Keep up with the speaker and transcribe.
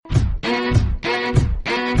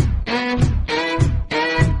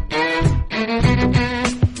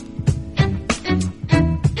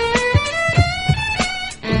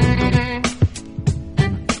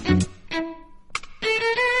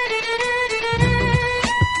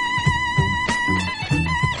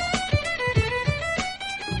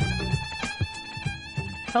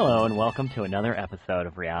Hello and welcome to another episode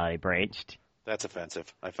of Reality Breached. That's offensive.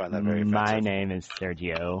 I find that very offensive. My name is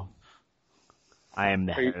Sergio. I am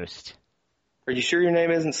the host. Are you sure your name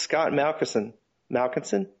isn't Scott Malkinson?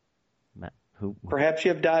 Malkinson? Who? Perhaps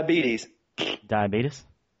you have diabetes. Diabetes?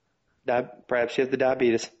 Perhaps you have the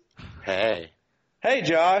diabetes. Hey. Hey,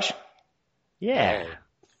 Josh. Yeah. Hey.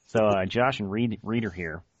 So Josh and Reed are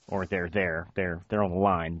here, or they're there. They're on the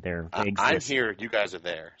line. I'm here. You guys are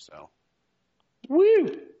there. So Woo!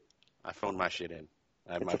 I phoned my shit in.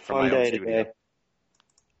 It's a fun day today.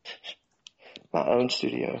 My own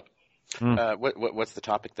studio. What's the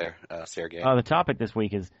topic there, Sergey? The topic this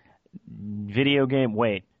week is video game.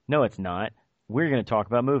 Wait, no, it's not. We're going to talk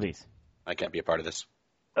about movies. I can't be a part of this.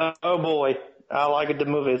 Oh boy, I like the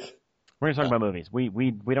movies. We're going to talk about movies. We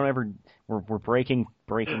don't ever. We're breaking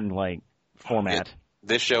like format.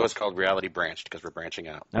 This show is called Reality Branched because we're branching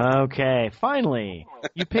out. Okay, finally.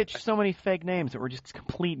 You pitched so many fake names that were just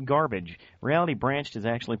complete garbage. Reality Branched is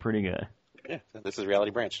actually pretty good. Yeah, this is Reality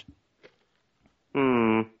Branched.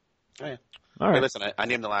 Hmm. Oh, yeah. All right. Hey, listen, I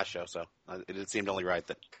named the last show, so it seemed only right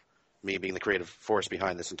that me being the creative force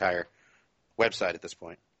behind this entire website at this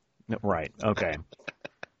point. Right, okay.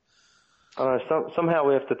 Somehow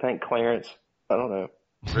we have to thank Clarence. I don't know.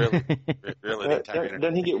 Really? Really? The entire internet?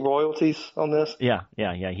 Doesn't he get royalties on this? Yeah.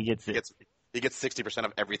 He gets it. He gets 60%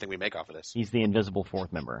 of everything we make off of this. He's the invisible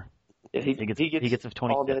fourth member. Yeah, he gets a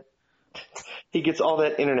 20. all that. He gets all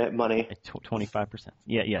that internet money. 25%.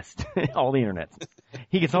 Yeah, yes. All the internets.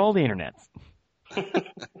 He gets all the internets.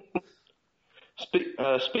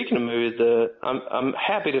 Speaking of movies, I'm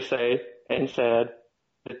happy to say and sad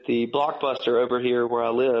that the Blockbuster over here where I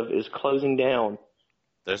live is closing down.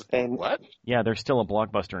 What? Yeah, there's still a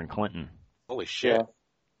Blockbuster in Clinton. Holy shit.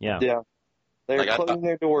 Yeah. They're closing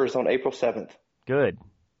their doors on April 7th. Good.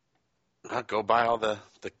 Go buy all the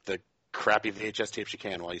crappy VHS tapes you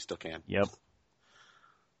can while you still can. Yep.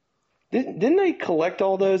 Didn't they collect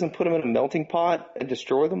all those and put them in a melting pot and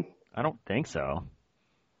destroy them? I don't think so.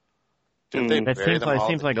 That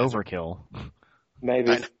seems like overkill.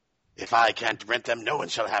 Maybe. If I can't rent them, no one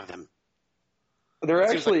shall have them. They're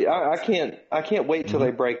actually. I can't wait till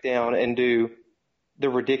they break down and do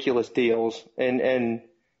the ridiculous deals. And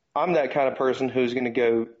I'm that kind of person who's going to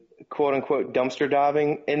go quote unquote dumpster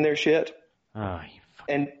diving in their shit.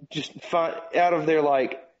 And just find out of their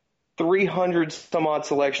like 300 some odd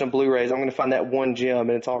selection of Blu-rays, I'm going to find that one gem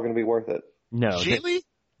and it's all going to be worth it. No. Really?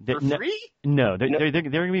 For free? No, they're going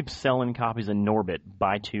to be selling copies of Norbit.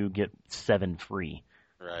 Buy 2, get 7 free.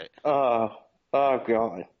 Right. Oh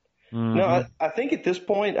God. Mm-hmm. No, I think at this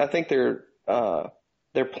point, I think their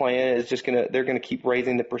plan is just they're gonna keep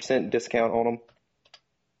raising the % discount on them.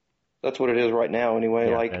 That's what it is right now, anyway.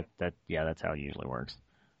 Yeah, that's how it usually works.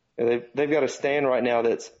 They've got a stand right now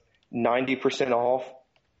that's 90% off,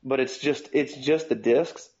 but it's just the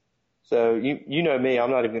discs. So you know me, I'm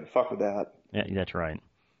not even gonna fuck with that. Yeah, that's right.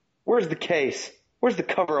 Where's the case? Where's the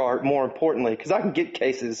cover art? More importantly, because I can get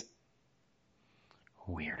cases.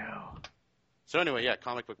 Weirdo. So anyway, yeah,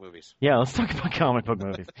 comic book movies. Yeah, let's talk about comic book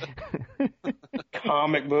movies.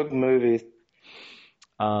 Comic book movies.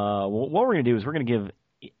 What we're gonna do is we're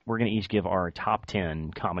gonna each give our top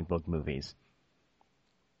 10 comic book movies.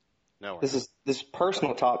 No. This is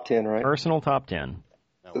personal top 10, right? Personal top 10.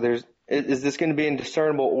 No. So is this going to be in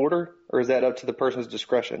discernible order, or is that up to the person's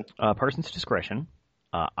discretion? Person's discretion.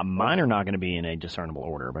 Mine are not going to be in a discernible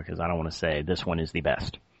order because I don't want to say this one is the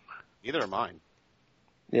best. Neither are mine.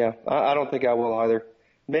 Yeah, I don't think I will either.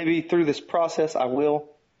 Maybe through this process I will,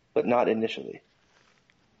 but not initially.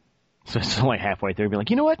 So it's like halfway through, be like,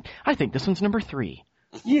 you know what? I think this one's number 3.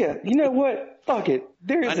 Yeah, you know what? Fuck it.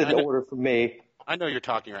 There is an order for me. I know you're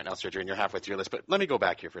talking right now, Sergio, and you're halfway through your list, but let me go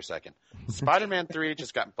back here for a second. Spider-Man 3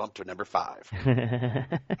 just got bumped to number 5.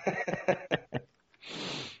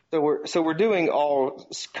 So we're doing all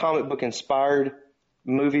comic book inspired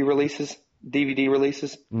movie releases, DVD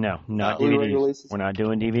releases? No, not Blu-ray DVDs. releases? We're not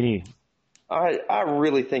doing DVD. I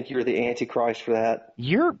really think you're the Antichrist for that.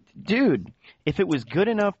 Dude, if it was good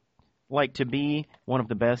enough like to be one of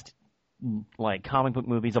the best like comic book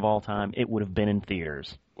movies of all time, it would have been in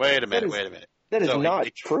theaters. Wait a minute. That is not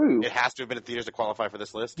true. It has to have been in theaters to qualify for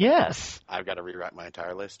this list? Yes. I've got to rewrite my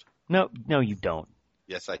entire list? No, you don't.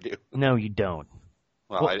 Yes, I do. No, you don't.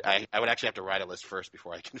 Well, I would actually have to write a list first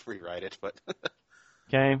before I can rewrite it, but...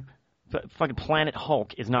 Okay? Fucking Planet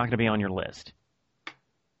Hulk is not going to be on your list.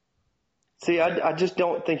 See, I just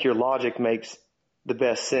don't think your logic makes the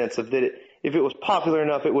best sense of that. If it was popular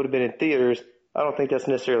enough, it would have been in theaters. I don't think that's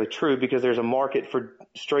necessarily true because there's a market for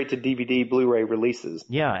straight to DVD Blu-ray releases.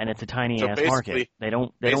 Yeah, and it's a tiny So ass basically- market. They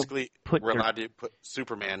don't put we're their, allowed to put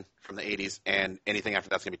Superman from the 80s, and anything after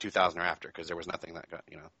that's going to be 2000 or after, because there was nothing that got,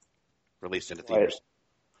 released into theaters.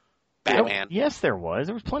 Right. Batman. Yes, there was.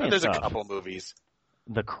 There was plenty There's of a stuff. couple movies.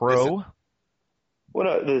 The Crow,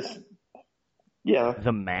 Well, no, yeah.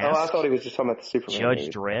 The Mask, Oh, I thought he was just talking about the Superman. Judge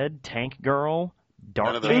movie. Dredd, Tank Girl,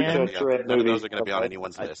 None of those, Judge Darkman. Dredd none of those movies. are going to be on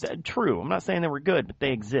anyone's list. True. I'm not saying they were good, but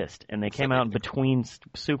they exist, and they came out between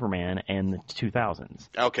Superman and the 2000s.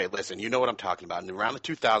 Okay, listen, you know what I'm talking about. And around the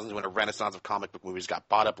 2000s, when a renaissance of comic book movies got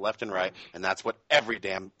bought up left and right, and that's what every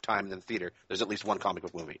damn time in the theater, there's at least one comic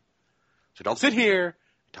book movie. So don't sit here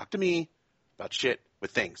and talk to me about shit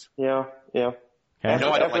with things. Yeah. Okay? I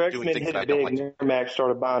know I don't After like doing X-Men things hit that I it don't big, like. Miramax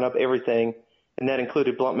started buying up everything, and that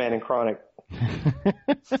included Bluntman and Chronic.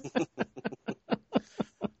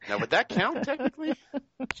 Now, would that count technically?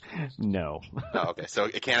 No. No, okay. So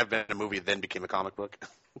it can't have been a movie then became a comic book.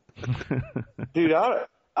 Dude, I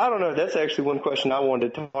don't know. That's actually one question I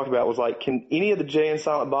wanted to talk about was like, can any of the Jay and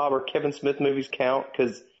Silent Bob or Kevin Smith movies count?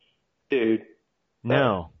 Because, dude,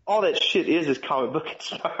 No. all that shit is comic book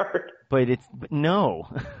inspired. But no.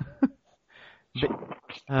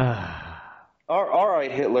 All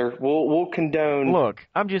right, Hitler. We'll condone Look,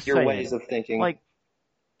 I'm just your saying. ways of thinking. Like,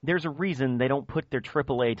 there's a reason they don't put their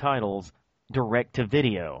AAA titles direct to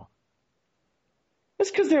video. It's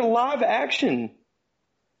because they're live action.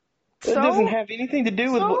 It So? doesn't have anything to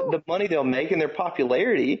do with So? the money they'll make and their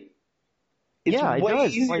popularity. It's Yeah, it way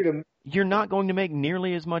does. easier Like, to. You're not going to make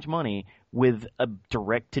nearly as much money with a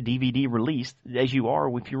direct to DVD release as you are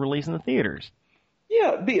if you release in the theaters.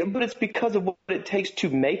 Yeah, but it's because of what it takes to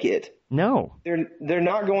make it. No. They're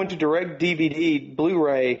not going to direct DVD,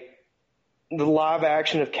 Blu-ray, the live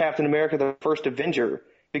action of Captain America: The First Avenger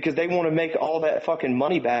because they want to make all that fucking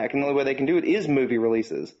money back, and the only way they can do it is movie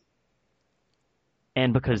releases.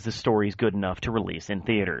 And because the story's good enough to release in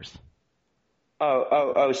theaters.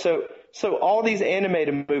 So all these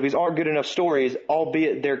animated movies are good enough stories,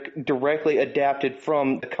 albeit they're directly adapted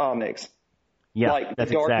from the comics. Yeah, Like that's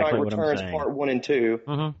The Dark exactly Knight what I'm Returns saying. Part 1 and 2.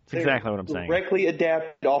 Mm-hmm. That's exactly what I'm saying. Directly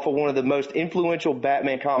adapted off of one of the most influential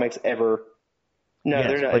Batman comics ever. No, Yes,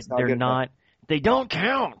 they're not. but It's not they're good not. They don't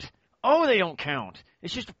count. Oh, they don't count.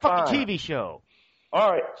 It's just a fucking Fine. TV show. All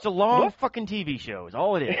right. It's a long What? fucking TV show. Is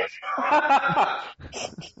all it is.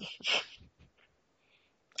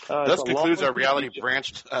 Thus it's a concludes long- our reality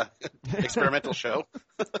branched experimental show.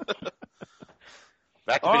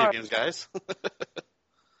 Back to All video right. games, guys.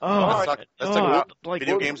 Oh, Let's talk about like,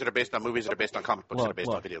 video games that are based on movies that are based on comic books that are based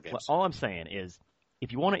on look, video games. all I'm saying is,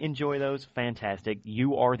 if you want to enjoy those, fantastic.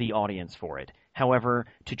 You are the audience for it. However,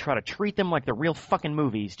 to try to treat them like they're real fucking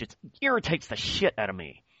movies just irritates the shit out of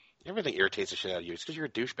me. Everything irritates the shit out of you. It's because you're a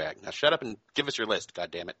douchebag. Now shut up and give us your list, God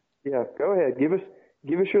damn it. Yeah, go ahead. Give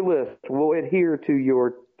us your list. We'll adhere to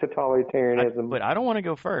your totalitarianism. But I don't want to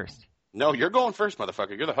go first. No, you're going first,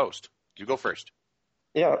 motherfucker. You're the host. You go first.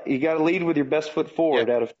 Yeah, you got to lead with your best foot forward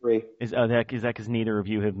out of 3. Is that because neither of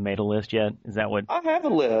you have made a list yet? Is that what? I have a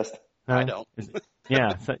list. I don't.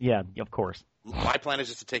 Yeah, yeah, of course. My plan is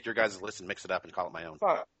just to take your guys' list and mix it up and call it my own.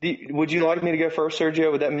 Fine. Would you like me to go first,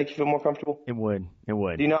 Sergio? Would that make you feel more comfortable? It would. It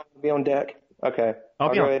would. Do you not want to be on deck? Okay.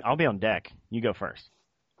 I'll go ahead. be on deck. You go first.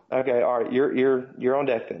 Okay, all right. You're on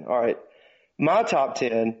deck then. All right. My top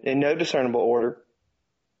 10, in no discernible order,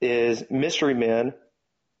 is Mystery Men.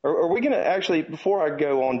 Are we going to actually, before I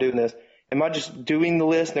go on doing this, am I just doing the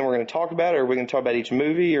list and then we're going to talk about it, or are we going to talk about each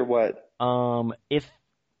movie, or what? If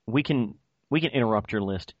we can interrupt your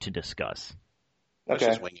list to discuss. Let's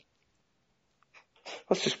Okay. just wing it.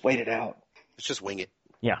 Let's just wait it out. Let's just wing it.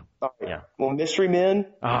 Yeah. All right. Yeah. Well, Mystery Men.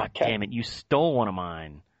 Ah, damn it! You stole one of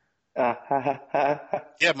mine.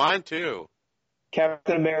 Yeah, mine too.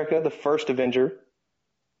 Captain America: The First Avenger,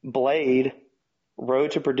 Blade,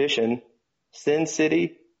 Road to Perdition, Sin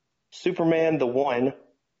City, Superman: The One.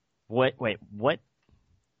 What? Wait, what?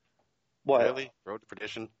 What? Really? Road to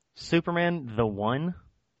Perdition? Superman the One?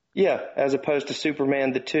 Yeah, as opposed to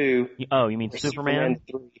Superman: The Two. Oh, you mean or Superman?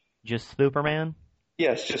 3. Just Superman?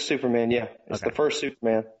 Yeah, it's just Superman. Yeah, it's Okay. the first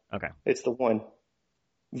Superman. Okay. It's the one.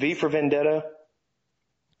 V for Vendetta,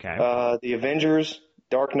 Okay. The Avengers,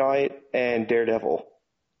 Dark Knight, and Daredevil.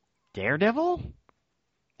 Daredevil?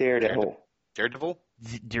 Daredevil. Daredevil?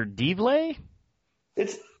 Daredevil?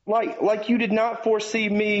 It's like you did not foresee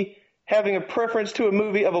me having a preference to a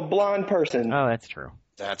movie of a blind person. Oh, that's true.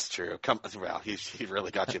 That's true. Well, he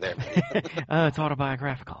really got you there. It's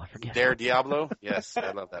autobiographical. I forget. Dare Diablo? Yes,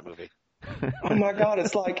 I love that movie. Oh my God,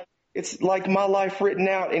 it's like my life written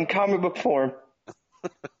out in comic book form.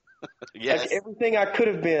 Yes. Like everything I could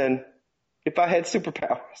have been if I had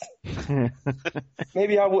superpowers.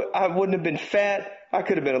 Maybe I wouldn't have been fat. I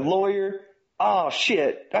could have been a lawyer. Oh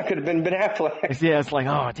shit! I could have been Ben Affleck. Yeah, it's like,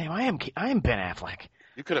 oh damn, I am Ben Affleck.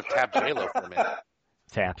 You could have tapped J-Lo for a minute.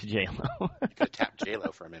 Tapped J-Lo. You could have tapped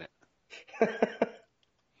J-Lo for a minute.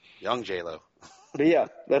 Young J-Lo. But yeah,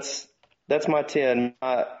 that's my 10.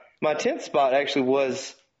 My 10th spot actually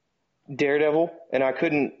was Daredevil, and I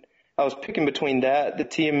was picking between that, the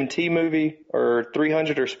TMNT movie, or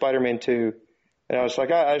 300, or Spider-Man 2. And I was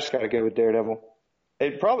like, I just got to go with Daredevil.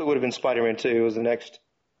 It probably would have been Spider-Man 2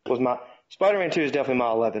 Spider-Man 2 is definitely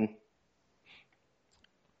my 11.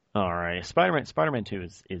 All right, Spider-Man 2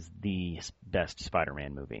 is the best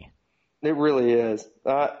Spider-Man movie. It really is.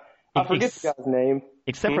 I forget the guy's name.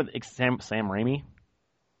 Except for Sam Raimi.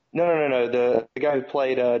 No. The guy who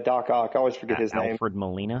played Doc Ock. I always forget his name. Alfred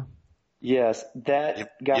Molina. Yes,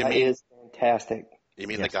 that guy is fantastic. You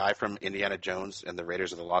mean the guy from Indiana Jones and the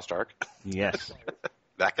Raiders of the Lost Ark? Yes.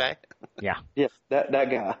 That guy? Yeah. Yes, that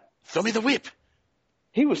guy. Throw me the whip.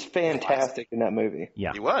 He was fantastic in that movie.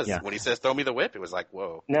 Yeah. He was. Yeah. When he says throw me the whip, it was like,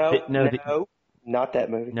 whoa. No, not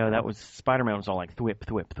that movie. No, that was Spider-Man was all like thwip,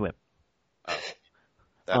 thwip, thwip.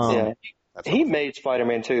 Oh. He made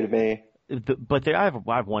Spider-Man 2 to me. But I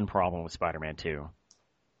have one problem with Spider-Man 2.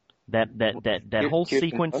 That whole Kirsten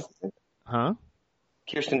sequence. Dunst? Huh?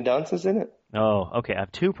 Kirsten Dunst is in it? Oh, okay. I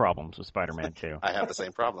have two problems with Spider-Man 2. I have the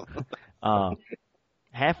same problem.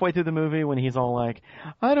 Halfway through the movie when he's all like,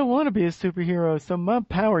 I don't want to be a superhero, so my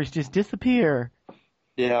powers just disappear.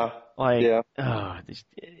 Yeah. Like, yeah. It just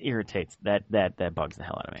irritates. That bugs the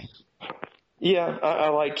hell out of me. Yeah, I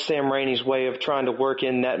liked Sam Raimi's way of trying to work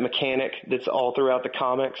in that mechanic that's all throughout the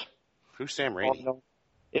comics. Who's Sam Raimi?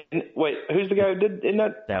 Wait, who's the guy who did in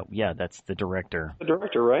that? That's the director. The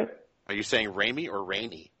director, right? Are you saying Raimi or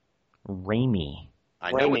Rainey? Raimi.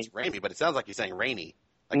 I know it's Raimi, but it sounds like you're saying rainy.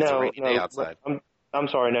 Like it's a rainy day outside. I'm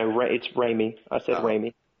sorry, no, it's Raimi. I said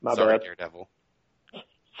Raimi. My sorry, bad. Daredevil.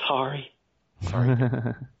 Sorry. Sorry.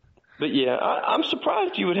 But yeah, I'm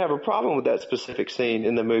surprised you would have a problem with that specific scene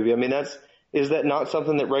in the movie. I mean, is that not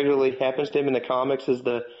something that regularly happens to him in the comics? Is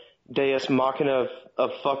the Deus Machina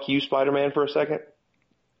of fuck you, Spider-Man, for a second?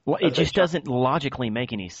 Well, it just doesn't logically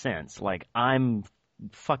make any sense. Like, I'm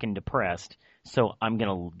fucking depressed, so I'm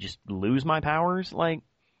gonna just lose my powers? Like,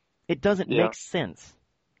 it doesn't make sense.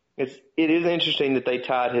 It is interesting that they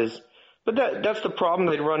tied his, but that's the problem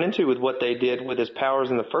they'd run into with what they did with his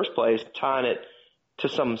powers in the first place, tying it to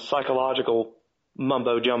some psychological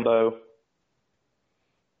mumbo jumbo.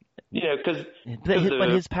 You know, but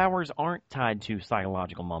his powers aren't tied to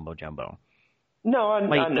psychological mumbo jumbo. No,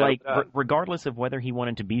 I know. Regardless of whether he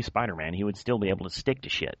wanted to be Spider-Man, he would still be able to stick to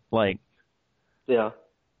shit. Like, yeah,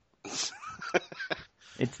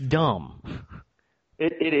 it's dumb.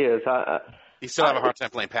 It is. You still have a hard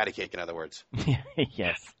time playing patty cake, in other words.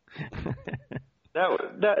 Yes.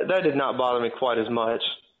 that did not bother me quite as much.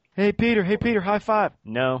 Hey Peter, high five.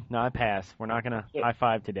 No, I pass. We're not gonna high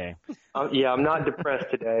five today. I'm not depressed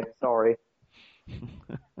today. Sorry.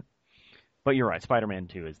 But you're right. Spider-Man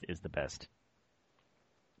 2 is the best.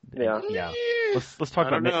 Yeah. Yeah. Let's talk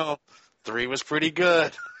about. I don't know. 3 was pretty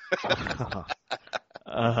good.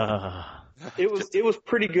 It was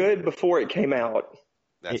pretty good before it came out.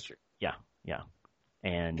 That's true. Yeah.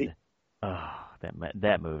 And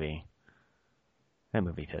that movie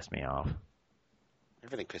pissed me off.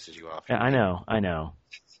 Everything pisses you off. Yeah, I know.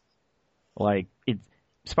 Like,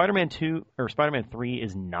 Spider-Man 2 or Spider-Man 3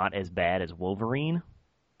 is not as bad as Wolverine.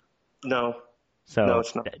 No. So no,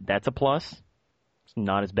 it's not. That's a plus. It's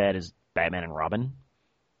not as bad as Batman and Robin.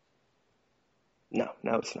 No,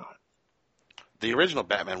 it's not. The original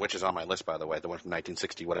Batman, which is on my list, by the way, the one from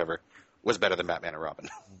 1960, whatever, was better than Batman and Robin.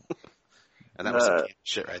 And that was some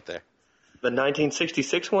shit right there. The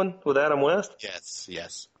 1966 one with Adam West?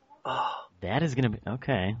 Yes. Oh. That is going to be...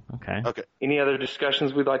 Okay. Any other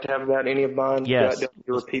discussions we'd like to have about any of mine? Yes. Do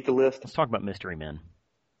you repeat the list? Let's talk about Mystery Men.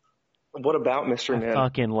 What about Mystery Men? I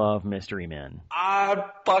fucking love Mystery Men. I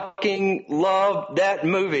fucking love that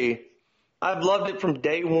movie. I've loved it from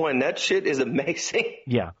day one. That shit is amazing.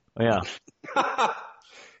 Yeah.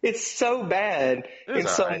 It's so bad in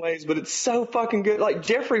some ways, but it's so fucking good. Like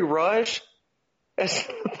Jeffrey Rush as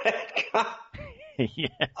that guy.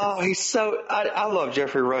 Yes. Oh, he's so. I love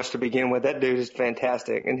Jeffrey Rush to begin with. That dude is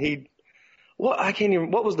fantastic, and what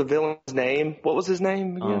was the villain's name? What was his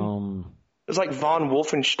name again? It was like Von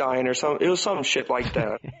Wolfenstein or something. It was some shit like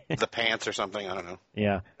that. The Pants or something. I don't know.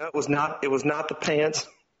 Yeah. It was not the Pants.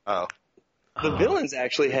 Oh. The villains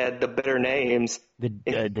actually had the better names. The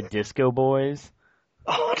Disco Boys.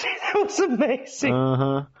 Oh, dude, that was amazing.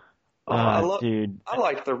 Uh-huh. Dude. I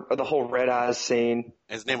like the whole Red Eyes scene.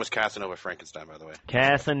 His name was Casanova Frankenstein, by the way.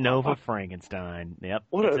 Casanova Frankenstein. Yep.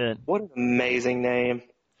 What that's it. What an amazing name.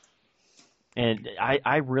 And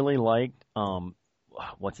I really liked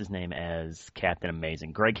what's his name as Captain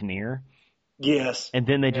Amazing, Greg Kinnear. Yes. And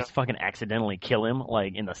then they just fucking accidentally kill him,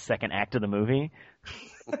 like in the second act of the movie.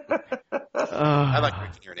 I like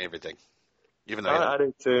Greg Kinnear and everything. Even though I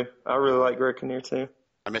do too. I really like Greg Kinnear too.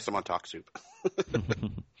 I miss him on Talk Soup.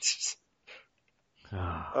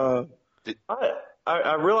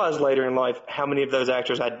 I realized later in life how many of those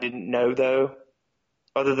actors I didn't know though,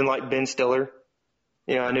 other than like Ben Stiller.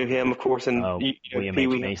 You know, I knew him, of course, and William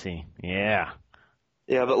H. Macy. Yeah.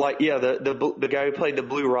 Yeah, but like, the guy who played the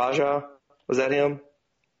Blue Raja, was that him?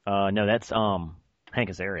 No, that's Hank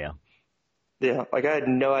Azaria. Yeah, like I had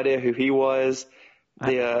no idea who he was.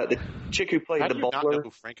 The chick who played the bowler. How do you not know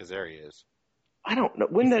who Frank Azaria is? I don't know.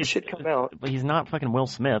 When did that shit come out? But he's not fucking Will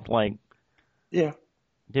Smith. Like, yeah,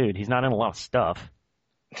 dude, he's not in a lot of stuff.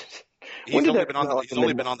 He's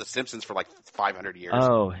only been on The Simpsons for like 500 years.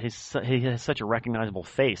 Oh, he has such a recognizable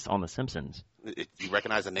face on The Simpsons. You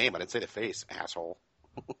recognize the name. I didn't say the face, asshole.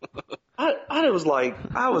 I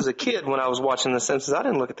was a kid when I was watching The Simpsons. I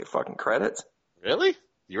didn't look at the fucking credits. Really?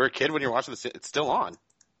 You were a kid when you were watching it's still on.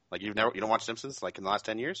 Like you don't watch Simpsons like in the last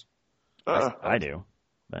 10 years? I do.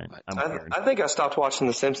 But I think I stopped watching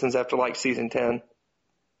The Simpsons after like season 10.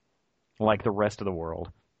 Like the rest of the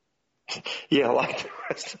world. Yeah, like the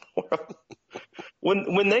rest of the world.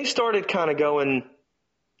 When they started kind of going,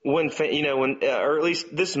 or at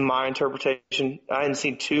least this is my interpretation. I hadn't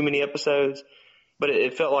seen too many episodes, but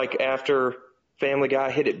it felt like after Family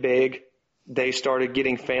Guy hit it big, they started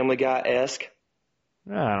getting Family Guy-esque.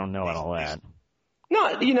 I don't know about all that.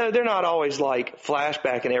 They're not always like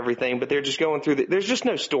flashback and everything, but they're just going through there's just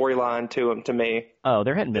no storyline to them to me. Oh,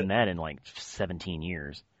 there hadn't been that in like 17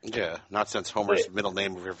 years. Yeah, not since Homer's middle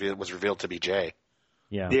name was revealed to be Jay.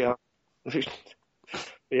 Yeah. Yeah.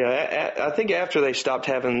 Yeah, I think after they stopped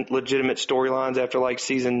having legitimate storylines after like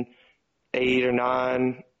season 8 or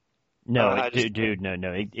 9. No, dude, no.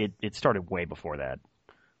 It started way before that.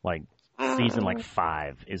 Like season like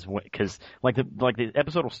 5 is because like the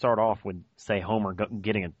episode will start off with say Homer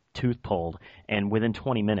getting a tooth pulled, and within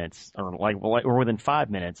 20 minutes or within 5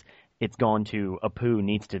 minutes, it's gone to Apu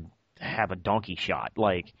needs to have a donkey shot.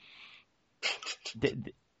 Like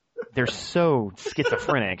they're so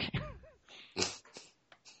schizophrenic.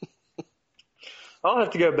 I'll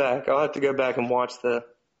have to go back and watch the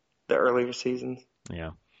earlier seasons.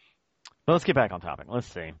 Yeah. Well, let's get back on topic. Let's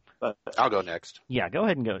see. I'll go next. Yeah, go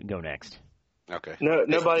ahead and go next. Okay. No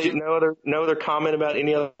other comment about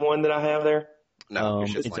any other one that I have there? No.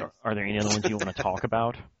 Are there any other ones you want to talk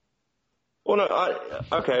about? Well, no.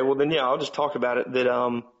 Okay. Well, then yeah, I'll just talk about it.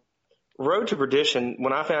 That Road to Perdition.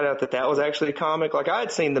 When I found out that was actually a comic, like I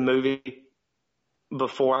had seen the movie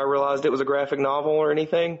before I realized it was a graphic novel or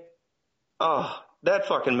anything. Oh, that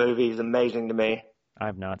fucking movie is amazing to me. I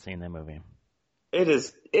have not seen that movie. It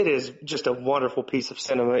is just a wonderful piece of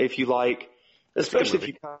cinema if you like, especially if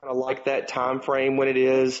you kind of like that time frame when it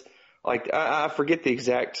is. Like I forget the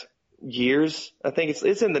exact years. I think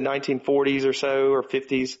it's in the 1940s or so or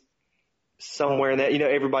 50s, somewhere in that.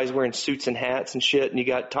 Everybody's wearing suits and hats and shit, and you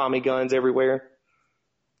got Tommy guns everywhere.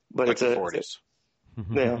 But like the 40s.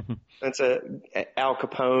 It's Al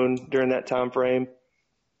Capone during that time frame.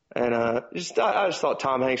 And I just thought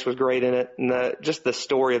Tom Hanks was great in it, and just the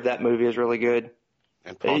story of that movie is really good.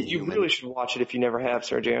 And Paul you really should watch it if you never have,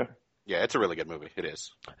 Sergio. Yeah, it's a really good movie. It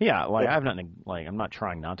is. Yeah, I'm not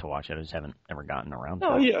trying not to watch it. I just haven't ever gotten around to it.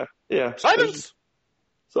 Oh yeah. Silence.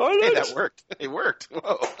 Hey, that worked. It worked.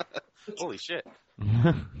 Whoa, holy shit.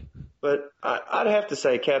 But I'd have to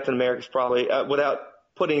say Captain America's probably, without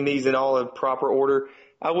putting these in all in proper order,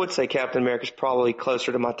 I would say Captain America's probably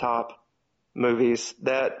closer to my top movies.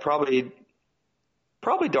 That probably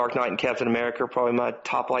Dark Knight and Captain America are probably my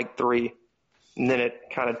top like 3. And then it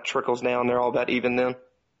kind of trickles down. They're all about even then.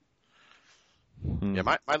 Yeah,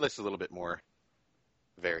 my list is a little bit more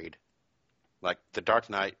varied. Like The Dark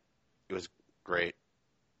Knight, it was great.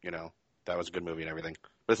 That was a good movie and everything.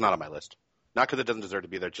 But it's not on my list. Not because it doesn't deserve to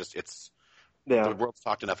be there. Just the world's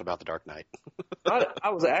talked enough about The Dark Knight.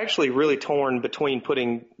 I was actually really torn between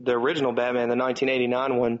putting the original Batman, the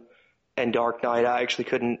 1989 one, and Dark Knight. I actually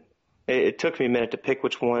couldn't. It took me a minute to pick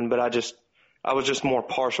which one, but I was just more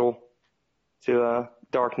partial to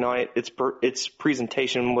Dark Knight. Its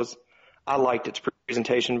presentation was, I liked its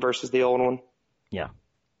presentation versus the old one. Yeah.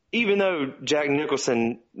 Even though Jack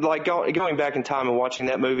Nicholson, like going back in time and watching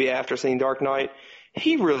that movie after seeing Dark Knight,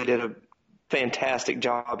 he really did a fantastic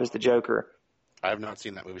job as the Joker. I have not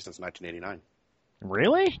seen that movie since 1989.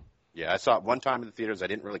 Really? Yeah, I saw it one time in the theaters. I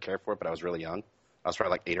didn't really care for it, but I was really young. I was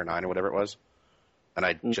probably like 8 or 9 or whatever it was. And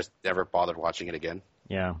I just never bothered watching it again.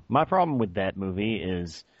 Yeah. My problem with that movie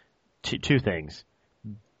is two things.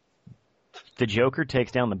 The Joker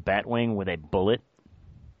takes down the Batwing with a bullet.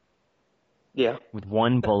 Yeah. With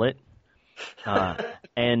one bullet.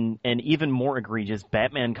 And even more egregious,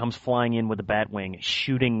 Batman comes flying in with a Batwing,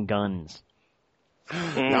 shooting guns.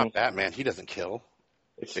 Not Batman. He doesn't kill.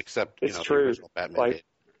 Except, it's the true. original Batman did.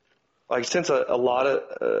 Like, since a lot of,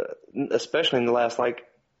 especially in the last,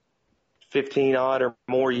 15 odd or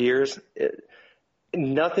more years,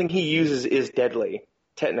 nothing he uses is deadly,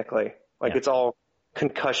 technically. It's all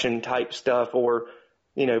concussion type stuff or,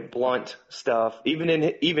 blunt stuff. Even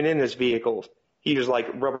in his vehicles, he uses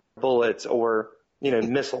rubber bullets or,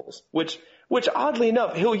 missiles, which oddly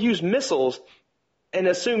enough, he'll use missiles and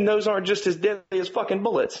assume those aren't just as deadly as fucking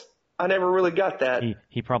bullets. I never really got that.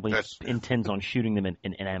 He probably intends on shooting them in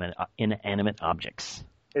inanimate objects.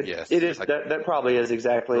 It is. That probably is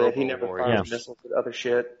exactly it. He never fires missiles at other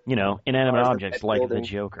shit. Inanimate objects like the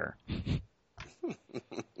Joker.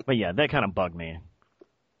 But yeah, that kind of bugged me.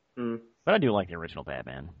 But I do like the original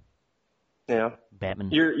Batman. Yeah. Batman.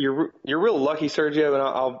 You're real lucky, Sergio,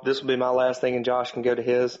 and this will be my last thing, and Josh can go to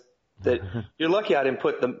his. That you're lucky I didn't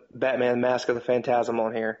put the Batman Mask of the Phantasm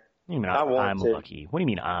on here. You mean I'm lucky? What do you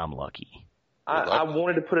mean I'm lucky? I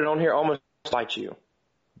wanted to put it on here almost to spite you.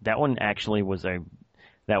 That one actually was a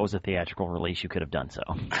theatrical release. You could have done so.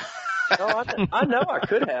 No, I know I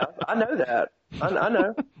could have. I know that. I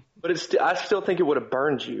know, but I still think it would have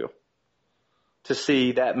burned you to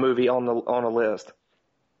see that movie on a list.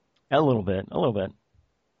 A little bit.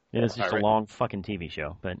 Yeah, it's just a long fucking TV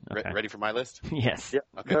show. But okay. Ready for my list? Yes. Yep.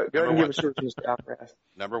 Okay. Go ahead and give us yours, Mr. Alvarez.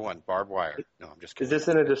 Number 1, Barbed Wire. No, I'm just kidding. Is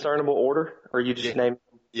this in a discernible order, or you just name?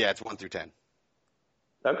 Yeah, it's 1 through 10.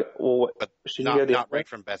 Okay. Well, but should not, you go not ranked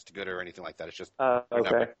from best to good or anything like that. It's just okay.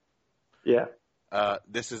 Number. Yeah.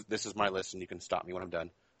 This is my list, and you can stop me when I'm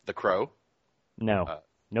done. The Crow. No.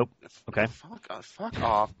 Nope. Okay. Fuck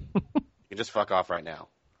off. You can just fuck off right now.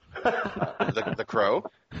 The Crow.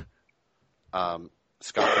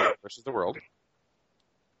 Scott Pilgrim versus the World.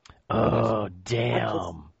 Oh,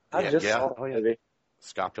 damn. I just saw the movie.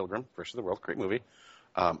 Scott Pilgrim versus the World. Great movie.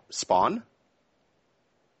 Spawn.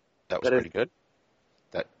 That was pretty good.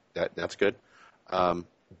 That's good. I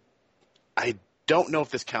don't know if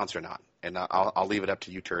this counts or not, and I'll leave it up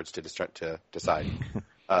to you turds to decide.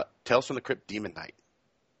 Tales from the Crypt Demon Knight.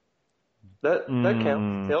 That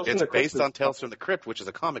counts. It's based on Tales from the Crypt, which is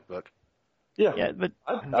a comic book. Yeah, but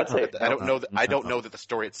I'd say I don't know. I don't know that the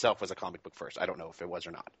story itself was a comic book first. I don't know if it was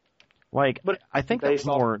or not. But I think that's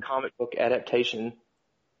more comic book adaptation.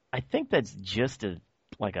 I think that's just a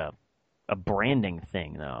branding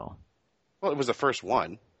thing, though. Well, it was the first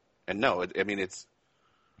one, and no, it's.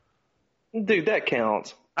 Dude, that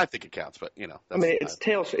counts. I think it counts, but it's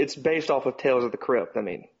Tales. It's based off of Tales of the Crypt.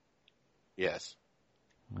 Yes.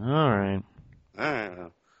 All right.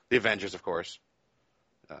 The Avengers, of course.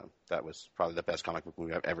 That was probably the best comic book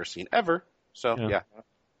movie I've ever seen, ever. So, yeah.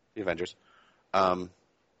 The Avengers. Where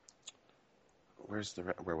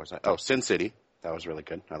was I? Oh, Sin City. That was really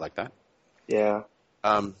good. I like that. Yeah.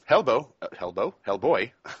 Hellboy. Hello.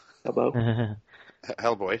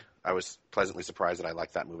 Hellboy. I was pleasantly surprised that I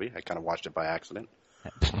liked that movie. I kind of watched it by accident.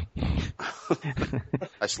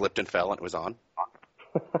 I slipped and fell, and it was on.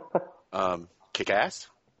 Kick-Ass.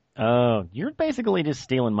 Oh, you're basically just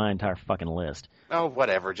stealing my entire fucking list. Oh,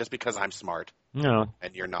 whatever. Just because I'm smart. No.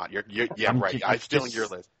 And you're not. Right. I'm stealing your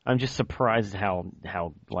list. I'm just surprised how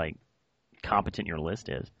competent your list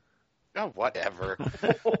is. Oh, whatever.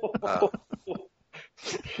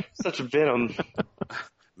 Such venom.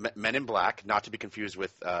 Men in Black, not to be confused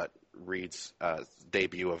with Reed's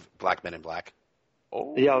debut of Black Men in Black.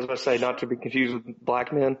 Oh. Yeah, I was going to say, not to be confused with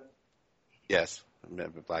Black Men. Yes,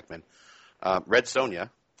 Black Men. Red Sonja.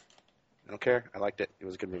 I don't care. I liked it. It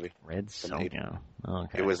was a good movie. Red Sonja.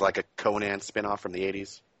 Okay. It was like a Conan spinoff from the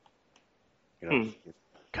 80s.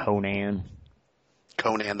 Conan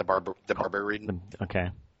the Barbarian. Okay.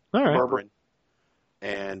 All right. Barbarian.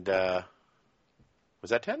 And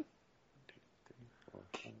was that 10? 2, 3, 4,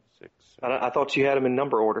 5, 6, 7. I thought you had them in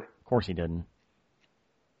number order. Of course he didn't.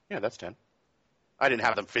 Yeah, that's 10. I didn't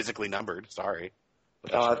have them physically numbered. Sorry.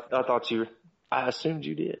 I thought you. I assumed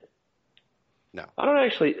you did. No. I don't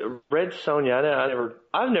actually. Red Sonja.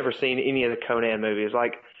 I've never seen any of the Conan movies.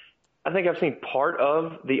 I think I've seen part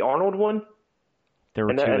of the Arnold one. There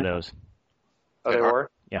were two of those. Oh, there were?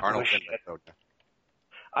 Yeah. Arnold.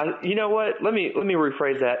 You know what? Let me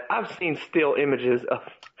rephrase that. I've seen still images of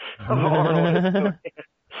Arnold.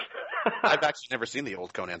 I've actually never seen the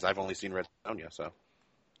old Conans. I've only seen Red Sonja, so.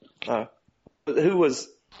 Who was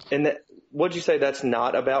in that? What'd you say? That's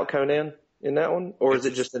not about Conan in that one, or is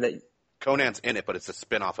it just in it? Conan's in it, but it's a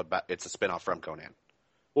spinoff from Conan.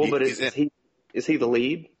 Well, but is he the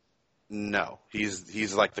lead? No,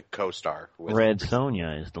 he's like the co-star. Red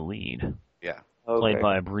Sonja is the lead. Yeah. Okay. Played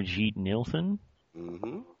by Brigitte Nielsen.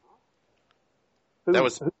 Mm-hmm. That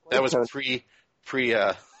was pre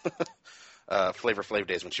Flavor Flav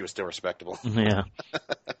days when she was still respectable. Yeah.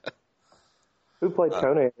 Who played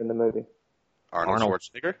Conan in the movie? Arnold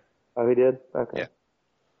Schwarzenegger. Oh, he did? Okay.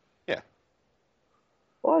 Yeah.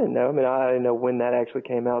 Well, I didn't know. I mean, I didn't know when that actually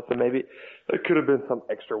came out, so maybe it could have been some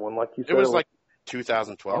extra one, like you said. It was like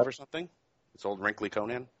 2012 or something. It's old wrinkly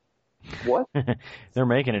Conan. What? They're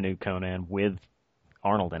making a new Conan with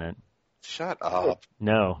Arnold in it. Shut up.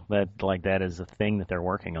 No, that is a thing that they're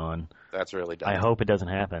working on. That's really dumb. I hope it doesn't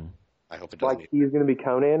happen. I hope it doesn't. Like he's going to be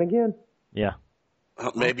Conan again? Yeah.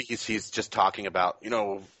 Maybe he's just talking about,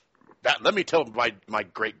 let me tell my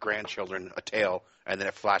great-grandchildren a tale, and then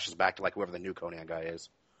it flashes back to like whoever the new Conan guy is,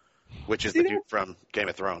 which is the dude from Game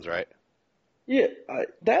of Thrones, right? Yeah,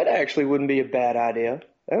 that actually wouldn't be a bad idea.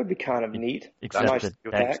 That would be kind of neat. Except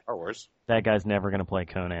that Star Wars. That guy's never going to play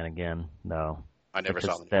Conan again, though. I never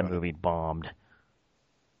saw that movie bombed.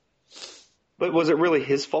 But was it really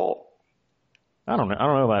his fault? I don't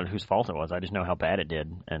know about whose fault it was. I just know how bad it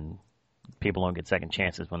did, and people don't get second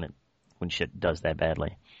chances when shit does that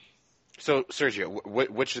badly. So,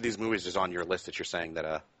 Sergio, which of these movies is on your list that you're saying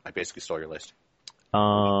that I basically stole your list?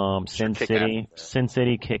 Sin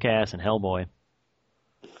City, Kick-Ass, and Hellboy.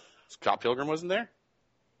 Scott Pilgrim wasn't there?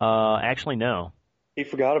 Actually, no. He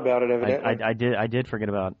forgot about it, evidently. I did forget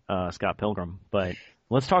about Scott Pilgrim, but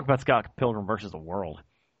let's talk about Scott Pilgrim versus the World.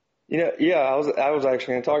 I was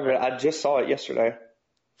actually going to talk about it. I just saw it yesterday.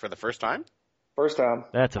 For the first time? First time.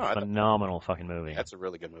 That's a phenomenal fucking movie. That's a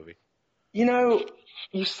really good movie. You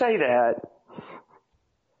say that.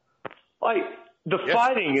 Like,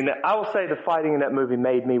 fighting in that, I will say the fighting in that movie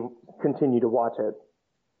made me continue to watch it.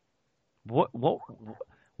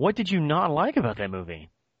 What did you not like about that movie?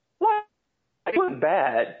 It wasn't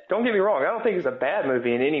bad. Don't get me wrong. I don't think it's a bad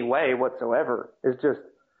movie in any way whatsoever. It's just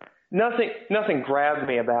nothing grabbed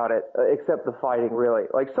me about it except the fighting, really.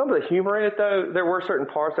 Like, some of the humor in it, though, there were certain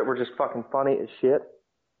parts that were just fucking funny as shit.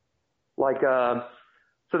 Like,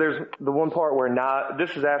 so there's the one part where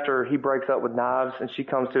this is after he breaks up with Knives and she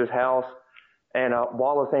comes to his house and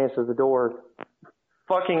Wallace answers the door.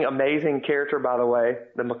 Fucking amazing character, by the way,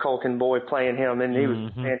 the McCulkin boy playing him, and he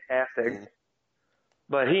was fantastic.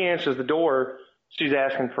 But he answers the door. She's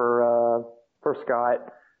asking for Scott,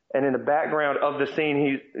 and in the background of the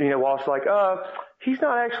scene, Wallace is like, he's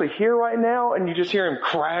not actually here right now, and you just hear him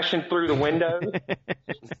crashing through the window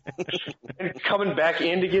and coming back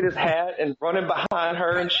in to get his hat and running behind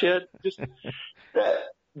her and shit. Just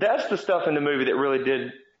that's the stuff in the movie that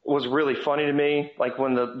was really funny to me. Like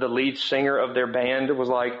when the lead singer of their band was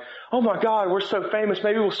like, "Oh my God, we're so famous.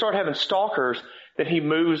 Maybe we'll start having stalkers." Then he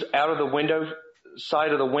moves out of the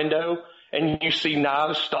side of the window, and you see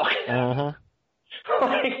Knives stalking. Uh-huh.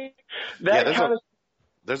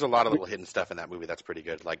 There's a lot of little hidden stuff in that movie that's pretty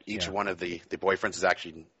good. Like each one of the boyfriends is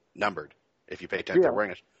actually numbered. If you pay attention,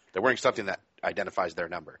 they're wearing something that identifies their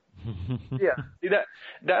number. Yeah, see,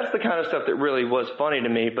 that's the kind of stuff that really was funny to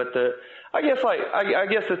me. But I guess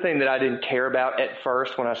the thing that I didn't care about at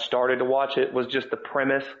first when I started to watch it was just the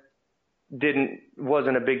premise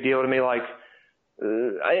wasn't a big deal to me. Like,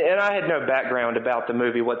 and I had no background about the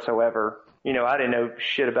movie whatsoever. I didn't know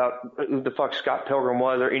shit about who the fuck Scott Pilgrim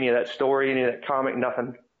was or any of that story, any of that comic,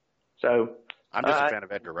 nothing. So I'm just a fan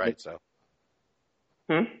of Edgar Wright. So.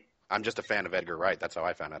 Hmm? I'm just a fan of Edgar Wright. That's how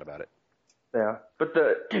I found out about it. Yeah, but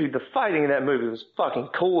the fighting in that movie was fucking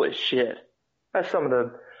cool as shit. That's some of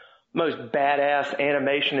the most badass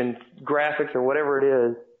animation and graphics or whatever it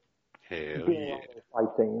is. Hell yeah. Fight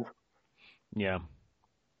scenes. Yeah.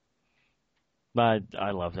 But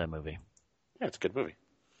I love that movie. Yeah, it's a good movie.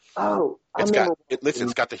 Oh, it's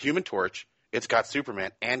got the Human Torch, it's got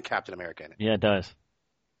Superman and Captain America in it. Yeah, it does.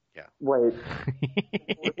 Yeah. Wait.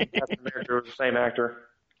 Captain America was the same actor.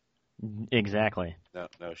 Exactly.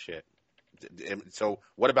 No shit. So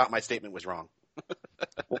what about my statement was wrong?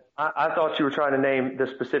 I thought you were trying to name the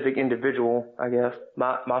specific individual, I guess.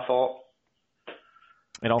 My fault.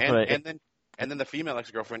 And also, and then the female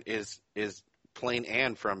ex-girlfriend is plain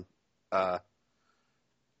Anne from what's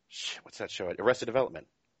that show? Arrested Development.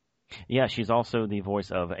 Yeah, she's also the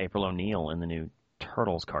voice of April O'Neil in the new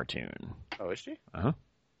Turtles cartoon. Oh, is she? Uh-huh.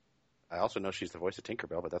 I also know she's the voice of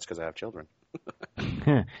Tinkerbell, but that's because I have children.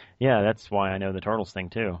 Yeah, that's why I know the Turtles thing,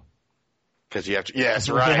 too. Because you have to. Yes,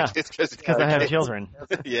 right. Yeah. It's because I have children.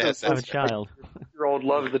 Yes, I have a that's child. Year-old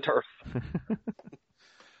loves the turf.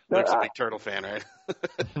 Luke's No, a big turtle fan, right?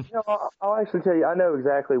 I'll actually tell you, I know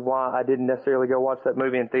exactly why I didn't necessarily go watch that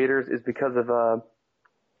movie in theaters is because of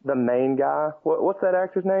the main guy. What's that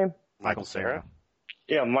actor's name? Michael Cera.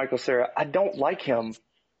 Yeah, Michael Cera. I don't like him.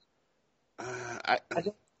 I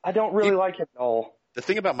don't really like him at all. The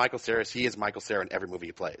thing about Michael Cera is he is Michael Cera in every movie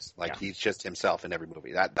he plays. Like he's just himself in every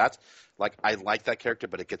movie. That's like I like that character,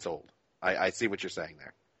 but it gets old. I see what you're saying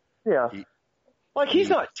there. Yeah. He's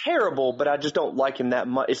not terrible, but I just don't like him that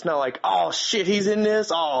much. It's not like, oh shit, he's in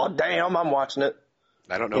this. Oh damn, I'm watching it.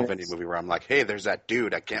 I don't know of any movie where I'm like, hey, there's that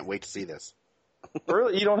dude. I can't wait to see this.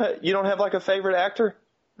 Really, you don't have like a favorite actor?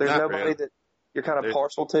 There's Not nobody really. that you're kind of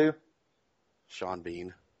partial to. Sean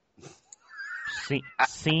Bean. Scene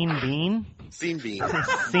Bean? Scene Bean.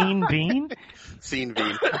 Scene Bean? Scene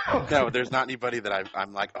Bean. No, there's not anybody that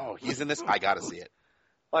I'm like, oh, he's in this. I got to see it.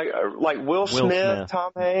 Like Will Smith,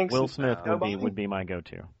 Tom Hanks. Will Smith would be my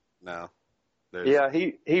go-to. No. Yeah,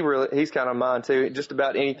 he's kind of mine too. Just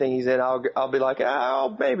about anything he's in, I'll be like,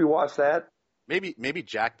 I'll maybe watch that. Maybe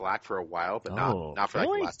Jack Black for a while, but not for like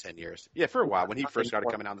the last 10 years. Yeah, for a while when he first started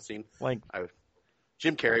coming on the scene.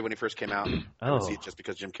 Jim Carrey when he first came out. I would see it just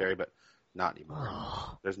because Jim Carrey, but not anymore.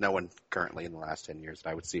 There's no one currently in the last 10 years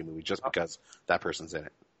that I would see a movie just because that person's in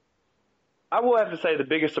it. I will have to say the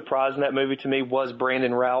biggest surprise in that movie to me was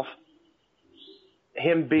Brandon Routh.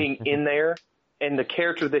 Him being in there and the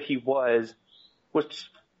character that he was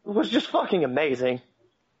just fucking amazing.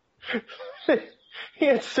 He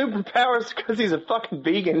had superpowers because he's a fucking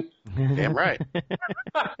vegan. Damn right.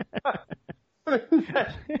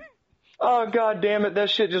 Oh god damn it!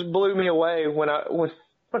 That shit just blew me away when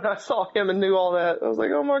I saw him and knew all that. I was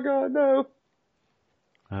like, oh my god, no.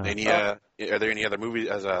 Are there any other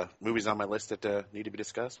movies on my list that need to be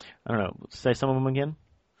discussed? I don't know. Say some of them again.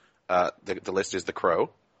 The list is The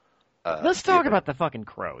Crow. Let's talk about the fucking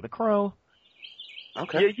Crow. The Crow.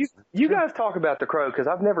 Okay. Yeah, you guys talk about The Crow because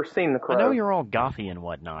I've never seen The Crow. I know you're all gothy and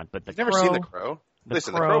whatnot, but I've never seen The Crow.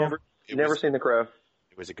 Listen, The Crow. Never seen The Crow.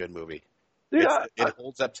 It was a good movie. Dude, it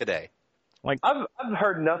holds up today. I've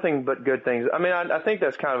heard nothing but good things. I mean, I think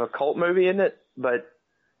that's kind of a cult movie, isn't it? But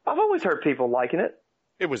I've always heard people liking it.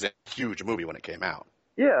 It was a huge movie when it came out.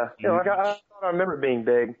 Yeah, I thought I remember it being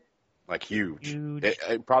big. Like huge.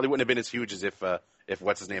 It probably wouldn't have been as huge as if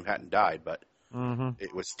what's his name hadn't died, but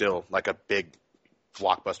it was still like a big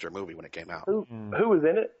blockbuster movie when it came out. Who was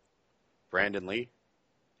in it? Brandon Lee,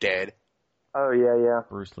 dead. Oh yeah.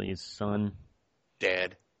 Bruce Lee's son,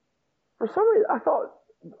 dead. For some reason,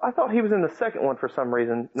 I thought he was in the second one for some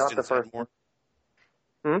reason, not the first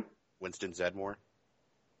one. Winston Zeddemore.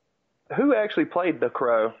 Who actually played the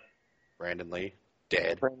Crow? Brandon Lee,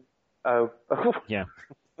 dead. Oh. Yeah.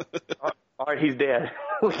 All right, he's dead.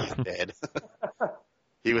 Dead.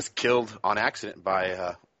 He was killed on accident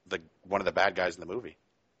by one of the bad guys in the movie.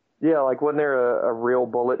 Yeah, like wasn't there a real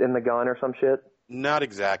bullet in the gun or some shit? Not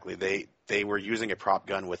exactly. They were using a prop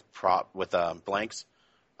gun with blanks,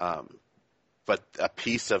 but a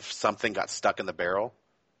piece of something got stuck in the barrel.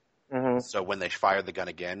 Mm-hmm. So when they fired the gun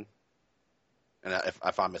again, and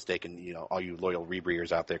if I'm mistaken, all you loyal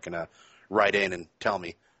rebreeders out there can write in and tell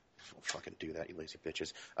me. Don't fucking do that, you lazy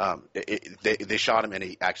bitches. They shot him, and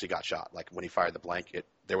he actually got shot. Like when he fired the blank,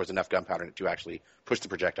 there was enough gunpowder in it to actually push the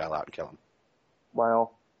projectile out and kill him.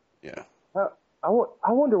 Wow. Yeah. I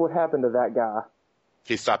wonder what happened to that guy.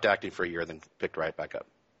 He stopped acting for a year, then picked right back up.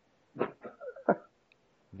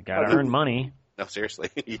 You gotta earn money. No, seriously.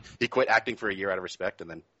 He quit acting for a year out of respect, and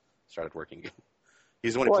then started working again.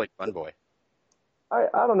 He's the one who played Fun Boy.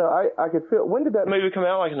 I don't know. I could feel. When did that movie come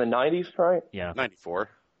out? Like in the 90s, right? Yeah. 94.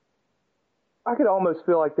 I could almost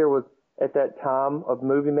feel like there was, at that time of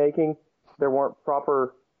movie making, there weren't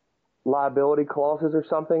proper liability clauses or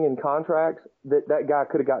something in contracts that guy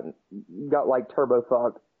could have got like turbo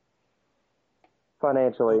fucked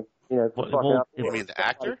financially. You mean the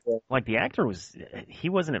actor? Like the actor he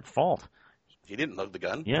wasn't at fault. He didn't load the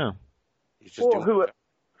gun. Yeah. He's just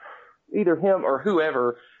either him or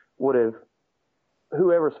whoever's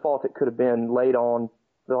fault it could have been laid on.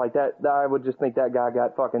 Like that, I would just think that guy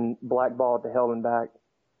got fucking blackballed to hell and back.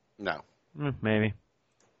 No. Maybe.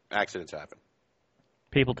 Accidents happen.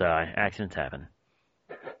 People die. Accidents happen.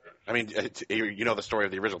 I mean, you know the story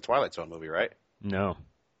of the original Twilight Zone movie, right? No.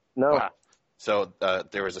 Wow. So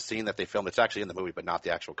there was a scene that they filmed. It's actually in the movie, but not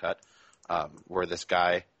the actual cut, where this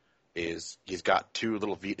guy he's got two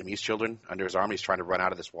little Vietnamese children under his arm. He's trying to run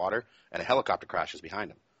out of this water, and a helicopter crashes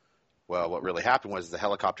behind him. Well, what really happened was the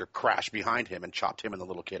helicopter crashed behind him and chopped him and the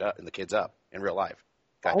little kid up, and the kids up in real life.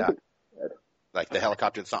 Guy died. Like the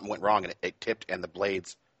helicopter, something went wrong and it tipped and the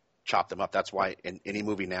blades chopped them up. That's why in any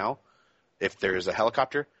movie now, if there's a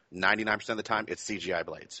helicopter, 99% of the time it's CGI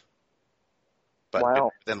blades. But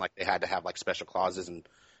Wow. then like they had to have like special clauses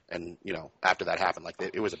and you know, after that happened, like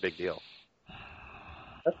it was a big deal.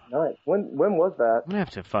 That's nice. When was that? I'm gonna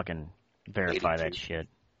have to fucking verify 82. that shit.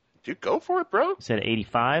 Dude, go for it, bro. You said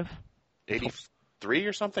 85? 83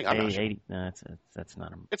 or something? I'm not sure. 80, no, that's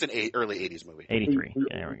not a... It's an early 80s movie. 83. Yeah,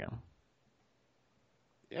 there we go.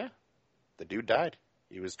 Yeah. The dude died.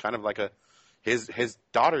 He was kind of like his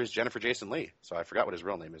daughter is Jennifer Jason Leigh, so I forgot what his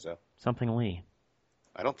real name is, though. Something Lee.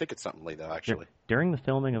 I don't think it's something Lee, though, actually. During the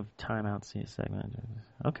filming of Time Out segment.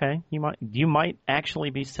 Okay, you might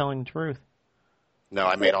actually be telling the truth. No,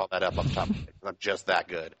 I made all that up off the top of it. I'm just that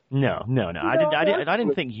good. No. I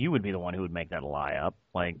didn't think you would be the one who would make that lie up.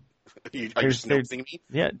 Like, Are you snopesing me?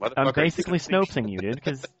 yeah, I'm basically snopesing you, dude,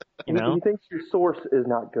 because, you know. He thinks your source is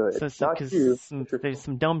not good. Not you. There's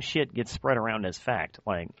some dumb shit gets spread around as fact.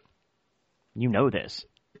 Like, you know this.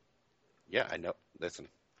 Yeah, I know. Listen,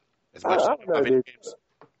 as much as I love video games,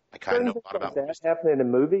 I kind of know a lot about that happening in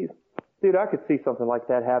movies. Dude, I could see something like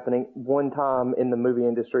that happening one time in the movie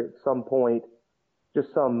industry at some point.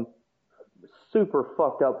 Just some super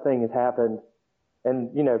fucked up thing has happened.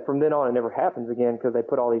 And, you know, from then on, it never happens again because they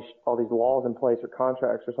put all these laws in place or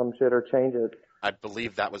contracts or some shit or changes. I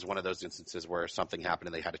believe that was one of those instances where something happened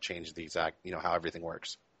and they had to change the exact, you know, how everything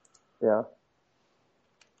works. Yeah.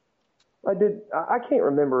 I can't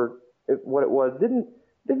remember what it was. Didn't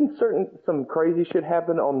some crazy shit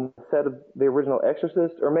happen on the set of the original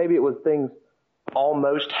Exorcist? Or maybe it was things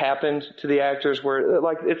almost happened to the actors where,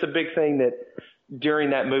 like, it's a big thing that during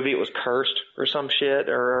that movie it was cursed or some shit,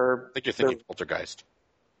 or I think you're thinking Poltergeist.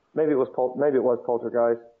 Maybe it was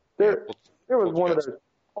Poltergeist. There was one of those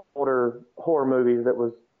older horror movies that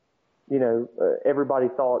was, you know, everybody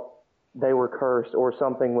thought they were cursed or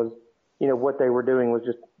something was, you know, what they were doing was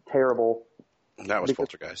just terrible. That was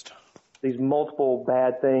Poltergeist. These multiple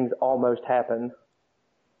bad things almost happened.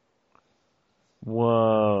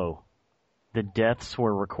 Whoa. The deaths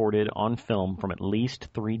were recorded on film from at least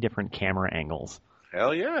 3 different camera angles.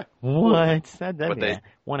 Hell yeah. What? That'd be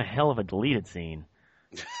one hell of a deleted scene.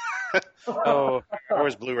 Oh, where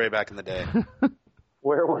was Blu-ray back in the day?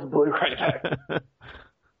 Where was Blu-ray back?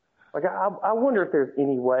 Like, I wonder if there's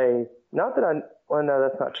any way, not that well, no,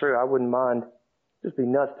 that's not true. I wouldn't mind. It'd just be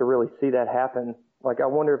nuts to really see that happen. Like, I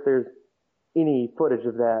wonder if there's any footage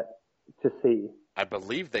of that to see. I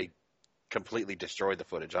believe they completely destroyed the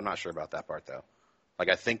footage. I'm not sure about that part, though. Like,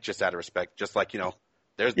 I think just out of respect, just like, you know,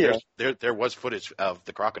 there was footage of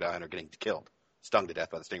the crocodile hunter getting killed, stung to death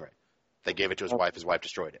by the stingray. They gave it to his wife. His wife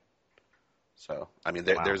destroyed it. So, I mean,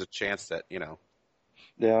 there's a chance that, you know,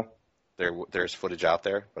 there's footage out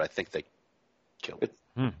there, but I think they killed it.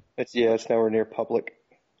 It's nowhere near public.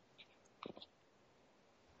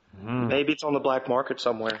 Maybe it's on the black market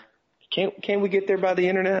somewhere. Can't we get there by the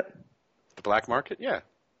internet? The black market? Yeah.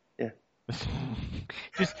 Yeah.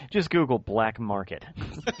 just Google black market.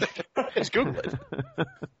 Just Google it.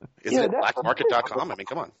 Is it blackmarket.com? I mean,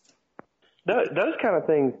 come on. Those kind of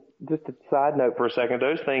things, just a side note for a second,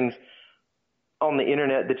 those things on the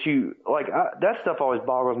internet that you, like, that stuff always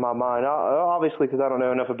boggles my mind. Obviously, because I don't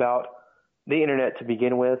know enough about the internet to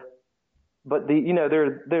begin with. But,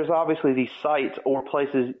 there's obviously these sites or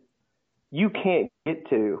places you can't get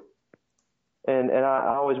to. And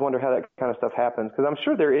I always wonder how that kind of stuff happens. Because I'm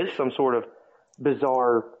sure there is some sort of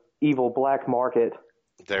bizarre, evil black market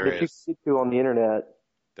that you can get to on the internet.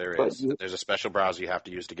 There is. There's a special browser you have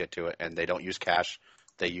to use to get to it, and they don't use cash.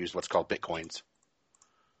 They use what's called bitcoins.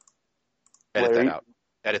 Edit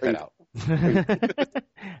that out.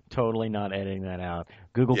 Totally not editing that out.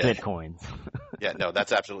 Google bitcoins. Yeah, no,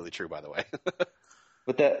 that's absolutely true, by the way.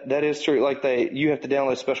 But that is true. Like you have to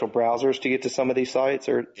download special browsers to get to some of these sites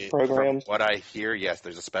or programs. From what I hear, yes,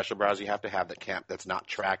 there's a special browser you have to have that's not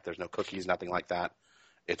tracked. There's no cookies, nothing like that.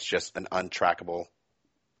 It's just an untrackable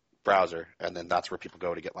browser, and then that's where people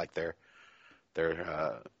go to get like their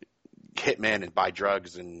hitmen and buy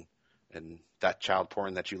drugs and that child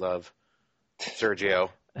porn that you love, Sergio.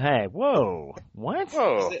 Hey, whoa! What?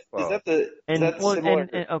 Whoa! Is that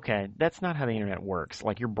similar? Okay, that's not how the internet works.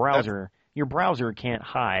 Like your browser can't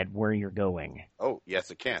hide where you're going. Oh, yes,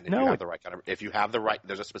 it can. If you have the right kind of. If you have the right,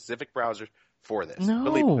 there's a specific browser for this. No,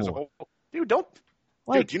 believe me, dude, don't.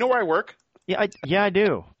 Dude, do you know where I work? Yeah, I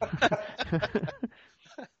do.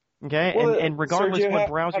 Okay, well, and regardless of what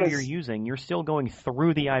browser you're using, you're still going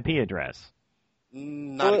through the IP address.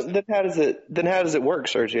 Then how does it work,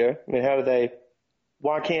 Sergio? I mean,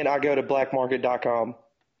 why can't I go to blackmarket.com?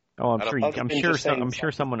 Oh, I'm I sure. don't- Other than just saying I'm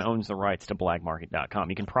sure someone owns the rights to blackmarket.com.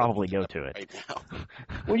 You can probably go to it. right now.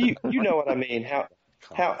 Well, you know what I mean. How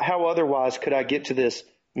otherwise could I get to this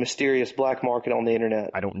mysterious black market on the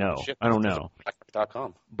internet? I don't know. Shit, I don't there's know. a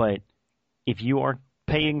 .com. But if you are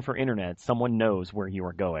paying for internet, someone knows where you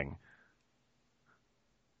are going.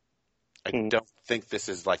 I don't think this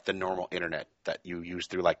is like the normal internet that you use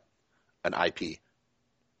through like an IP.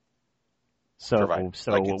 So, Provide.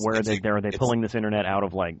 Like, are they pulling this internet out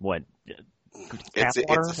of like what? Tap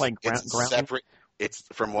water, like ground. Separate. It's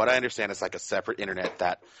from what I understand, it's like a separate internet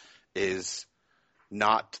that is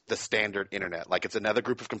not the standard internet. Like it's another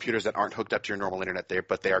group of computers that aren't hooked up to your normal internet there,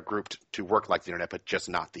 but they are grouped to work like the internet, but just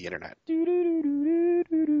not the internet.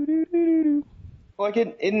 Like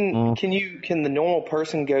can the normal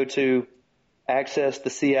person go to access the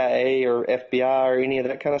CIA or FBI or any of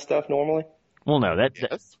that kind of stuff normally? Well, no,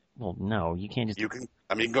 Yes. well, no, you can't just. You can.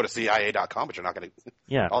 I mean, you can go to CIA.com, but you're not going to.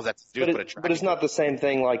 Yeah. All that's to do is put a tracking. But it's not the same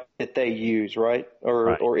thing like that they use, right?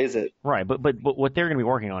 Or is it? Right, but what they're going to be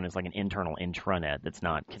working on is like an internal intranet that's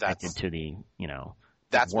not connected to the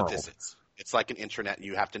That's world. what this is. It's like an intranet, and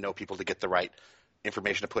you have to know people to get the right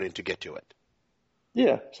information to put in to get to it.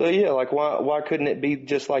 Yeah. So like why couldn't it be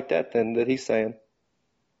just like that then that he's saying?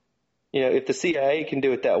 If the CIA can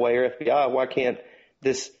do it that way or FBI, why can't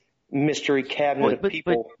this mystery cabinet of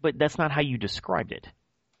people? But that's not how you described it.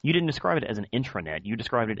 You didn't describe it as an intranet. You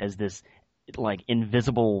described it as this like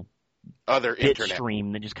invisible Other bit internet.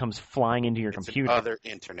 stream that just comes flying into your It's computer. Other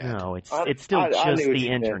internet. No, it's I still knew just what the you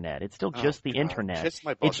meant. internet. It's still just the God. internet. Kiss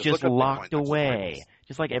my balls. It's Just just look up locked Bitcoin. That's what it away, is.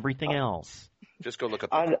 just like everything else. Just go look up.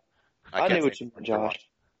 I can't knew what say you meant, Bitcoin. Josh.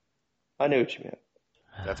 I knew what you meant.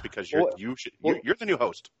 That's because What- you're the new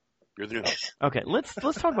host. You're the new host. Okay, let's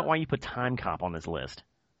talk about why you put Time Cop on this list.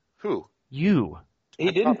 Who? You. He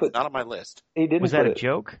didn't put. Not on my list. He didn't Was put that a it.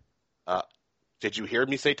 joke? Did you hear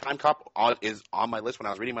me say Time Cop is on my list when I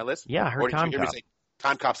was reading my list? Yeah, I Or heard did Time you hear Cop. me say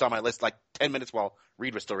Time Cop's on my list like 10 minutes while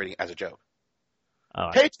Reed was still reading as a joke? Oh,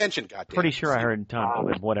 Pay attention, goddamn. pretty sure I heard Time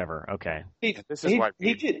Cop. Whatever. Okay. This is why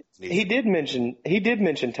he did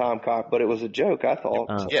mention Tom Cop, but it was a joke. I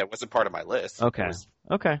thought. Yeah, it wasn't part of my list. It Okay. was-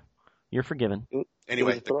 Okay. You're forgiven.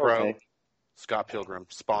 anyway, It was The Crow, throwaway. Scott Pilgrim,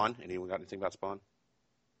 Spawn. Anyone got anything about Spawn?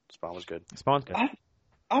 Spawn was good. Spawn's good.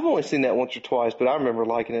 I've only seen that once or twice, but I remember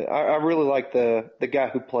liking it. I really like the guy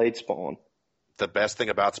who played Spawn. The best thing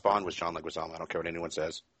about Spawn was John Leguizamo. I don't care what anyone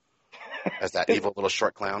says. As that evil little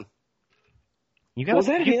short clown. You got Was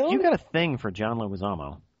that him? You got a thing for John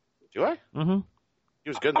Leguizamo. Do I? Mm-hmm. He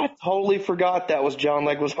was good. I totally forgot that was John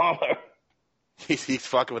Leguizamo. He's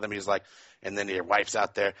fucking with him. He's like, and then your wife's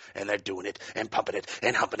out there, and they're doing it, and pumping it,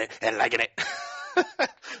 and humping it, and liking it.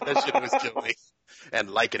 That shit was killing me. And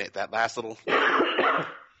liking it. That last little...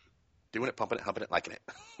 doing it, pumping it, humping it, liking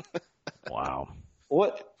it. Wow.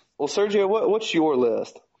 What? Well, Sergio, what's your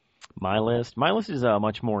list? My list is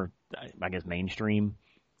much more, I guess, mainstream.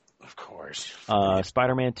 Of course.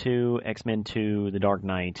 Spider-Man 2, X-Men 2, The Dark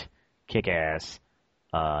Knight, Kick-Ass,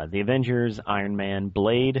 The Avengers, Iron Man,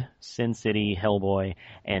 Blade, Sin City, Hellboy,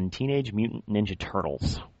 and Teenage Mutant Ninja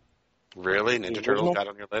Turtles. Really? Ninja The Turtles original? got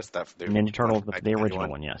on your list? Ninja Turtles, the original 1991?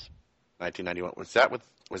 one, yes. 1991.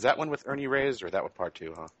 Was that one with Ernie Reyes, or that with part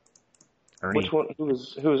 2, huh? Ernie. Which one? Who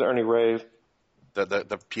was Ernie Rave?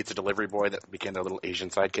 The pizza delivery boy that became their little Asian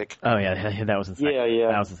sidekick? Oh, yeah, that was the second. Yeah.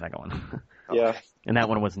 That was the second one. Yeah. And that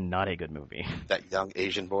one was not a good movie. That young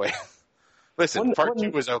Asian boy. Listen, part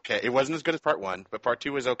 2 was okay. It wasn't as good as part 1, but part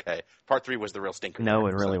 2 was okay. Part 3 was the real stinker. No,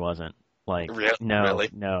 it really wasn't. Like, no, Really?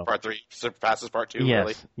 no. Part 3 surpasses part 2, Yes,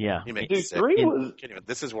 really? yeah. You make Dude, me sick. 3 was.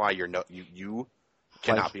 This is why you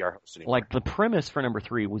cannot be our host anymore. Like, the premise for number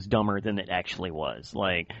 3 was dumber than it actually was.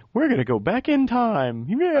 Like, we're gonna go back in time.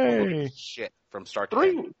 Yay! Shit from start to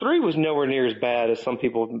end. 3 was nowhere near as bad as some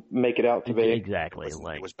people make it out to be. Exactly.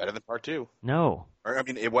 It was better than part 2. No. Or, I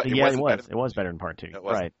mean, it Yeah, wasn't it was. better than It was better than part 2. It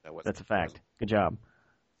wasn't. Right. It wasn't. That's a fact. Good job.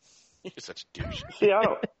 You're such a douche. See, I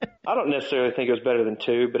don't necessarily think it was better than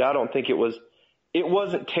 2, but I don't think it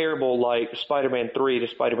wasn't terrible like Spider-Man 3 to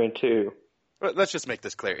Spider-Man 2. But let's just make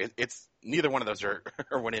this clear. It's neither one of those are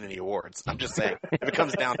winning any awards. I'm just saying, if it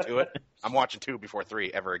comes down to it, I'm watching 2 before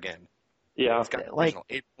 3 ever again. Yeah. It's got the Like- original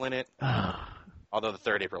April in it, although the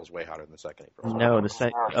third April is way hotter than the second April. No,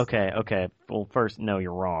 okay. Well, first, no,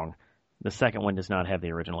 you're wrong. The second one does not have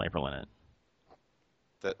the original April in it.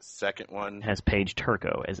 The second one. It has Paige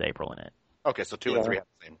Turco as April in it. Okay, so 2 and 3 have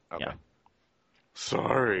the same. Okay. Yeah.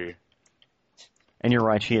 Sorry. And you're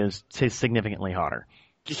right, she's significantly hotter.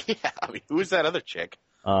 Yeah, I mean, who's that other chick?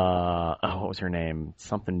 What was her name?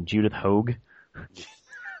 Something Judith Hogue.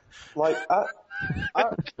 Like I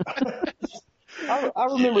I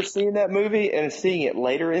remember seeing that movie and seeing it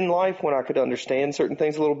later in life when I could understand certain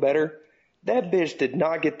things a little better. That bitch did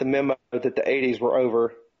not get the memo that the 80s were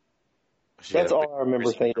over. That's all I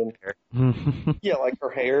remember thinking. Yeah, like her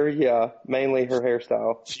hair. Yeah, mainly her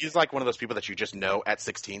hairstyle. She's like one of those people that you just know at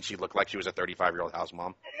 16 she looked like she was a 35-year-old house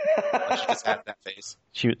mom. Like she just had that face.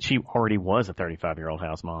 She already was a 35-year-old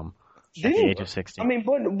house mom at the age of 16. I mean,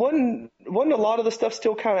 wasn't a lot of the stuff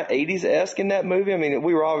still kind of 80s-esque in that movie? I mean,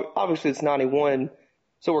 we were obviously it's 91,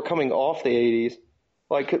 so we're coming off the 80s.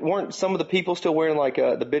 Like, weren't some of the people still wearing like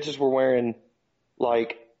the bitches were wearing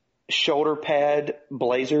like shoulder pad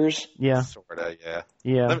blazers? Yeah. Sorta, yeah.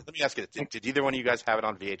 Yeah. Let me ask you, did either one of you guys have it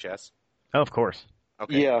on VHS? Oh, of course.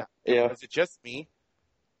 Okay. Yeah. Was it just me?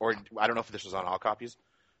 Or I don't know if this was on all copies.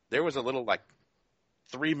 There was a little like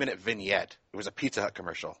 3-minute vignette. It was a Pizza Hut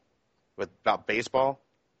commercial about baseball.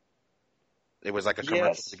 It was like a commercial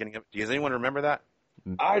at the beginning of. Does anyone remember that?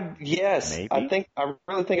 Yes. Maybe? I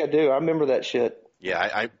really think I do. I remember that shit.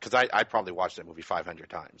 Yeah, because I probably watched that movie 500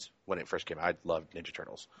 times when it first came out. I loved Ninja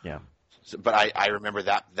Turtles. Yeah. So, but I remember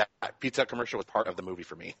that Pizza Hut commercial was part of the movie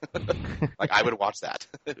for me. Like I would watch that.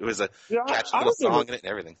 It was a catchy little song in it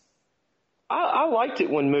and everything. I liked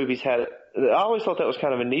it when movies had it. I always thought that was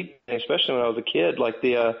kind of a neat thing, especially when I was a kid. Like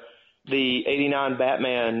the '89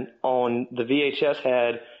 Batman on the VHS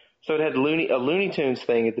it had a Looney Tunes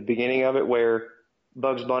thing at the beginning of it where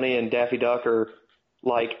Bugs Bunny and Daffy Duck are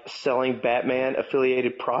like selling Batman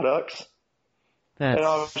affiliated products. That's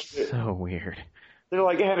so weird. They're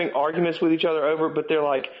like having arguments with each other over it, but they're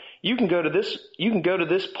like, you can go to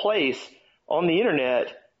this place on the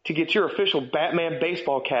internet to get your official Batman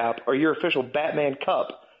baseball cap or your official Batman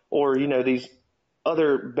cup or, these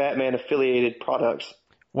other Batman affiliated products.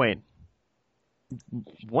 Wait.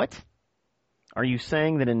 What? Are you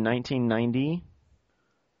saying that in 1990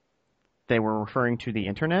 they were referring to the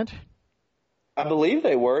internet? I believe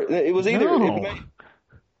they were. It was either. No.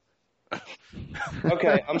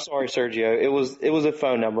 Okay, I'm sorry, Sergio. It was a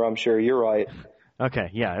phone number. I'm sure you're right. Okay,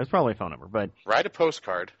 yeah, it was probably a phone number, but write a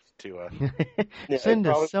postcard to send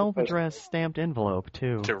a self-addressed stamped envelope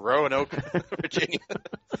to Roanoke, Virginia.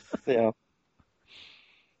 Yeah.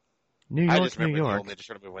 New York, I just remember New the York. old Ninja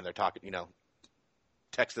Turtle movie when they're talking,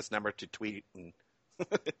 text this number to tweet and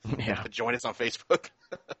Yeah. join us on Facebook.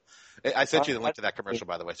 I sent you the link to that commercial,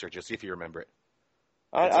 by the way, Sergio. See if you remember it.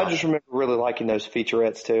 I just remember really liking those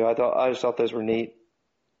featurettes too. I just thought those were neat.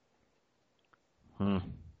 I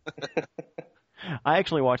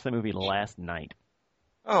actually watched that movie last night.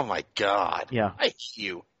 Oh my God! Yeah, I hate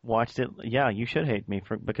you. Watched it. Yeah, you should hate me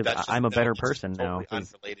because I'm a better person now.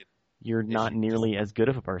 Unrelated. You're not nearly as good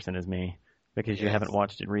of a person as me because you haven't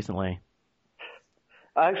watched it recently.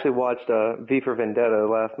 I actually watched V for Vendetta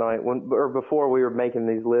last night before we were making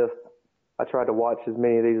these lists. I tried to watch as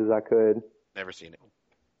many of these as I could. Never seen it.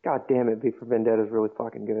 God damn it, V for Vendetta is really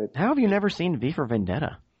fucking good. How have you never seen V for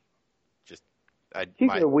Vendetta? I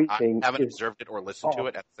haven't observed it or listened to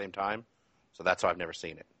it at the same time, so that's why I've never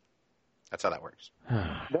seen it. That's how that works.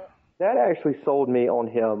 That actually sold me on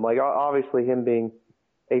him. Like, obviously him being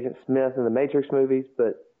Agent Smith in the Matrix movies,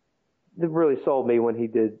 but it really sold me when he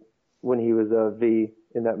was V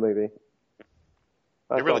in that movie.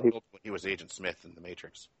 It really sold when he was Agent Smith in the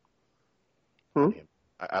Matrix.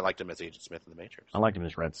 I liked him as Agent Smith in the Matrix. I liked him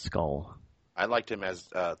as Red Skull. I liked him as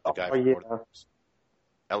the guy from Lord of the Rings.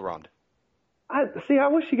 Elrond. I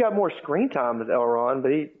wish he got more screen time as Elrond,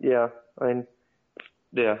 but it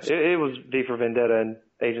was V for Vendetta and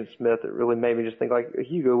Agent Smith that really made me just think, like,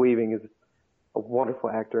 Hugo Weaving is a wonderful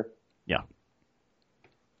actor. Yeah.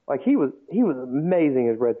 Like, he was amazing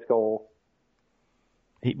as Red Skull.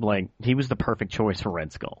 He was the perfect choice for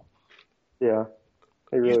Red Skull. Yeah.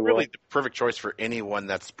 He's really the perfect choice for anyone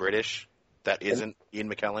that's British that isn't Ian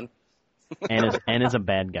McKellen. and is a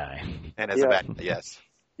bad guy. And as a bad guy, yes.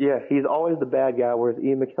 Yeah, he's always the bad guy, whereas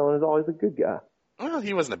Ian McKellen is always the good guy. Well,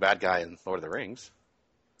 he wasn't a bad guy in Lord of the Rings.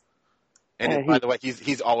 And by the way,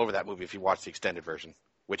 he's all over that movie if you watch the extended version,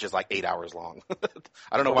 which is like 8 hours long.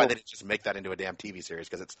 I don't know why they didn't just make that into a damn TV series,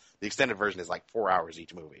 because the extended version is like 4 hours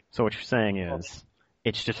each movie. So what you're saying is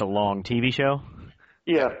it's just a long TV show?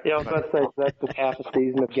 Yeah, I was about to say that's just half a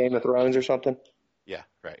season of Game of Thrones or something. Yeah,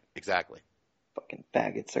 right, exactly. Fucking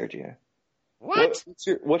faggot, Sergio. What?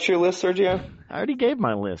 What's your list, Sergio? I already gave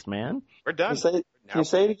my list, man. We're done. Can you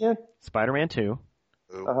say it again? Spider-Man 2.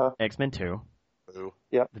 Boo. X-Men 2. Boo.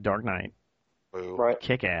 Yep. The Dark Knight. Boo. Right.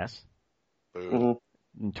 Kick-Ass. Boo.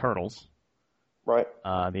 And Turtles. Right.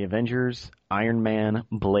 The Avengers, Iron Man,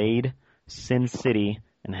 Blade, Sin City,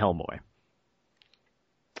 and Hellboy.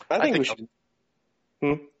 I think we should.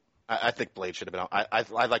 I think Blade should have been on.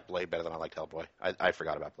 I like Blade better than I liked Hellboy. I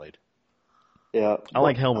forgot about Blade. Yeah. I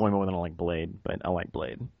like Hellboy more than I like Blade, but I like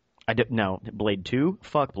Blade. No, Blade 2?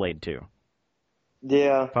 Fuck Blade 2.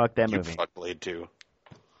 Yeah. Fuck that You movie. fuck Blade 2.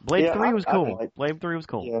 Blade Yeah, 3 was cool. like- Blade 3 was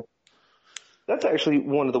cool. Yeah. That's actually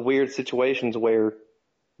one of the weird situations where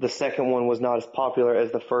the second one was not as popular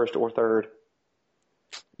as the first or third.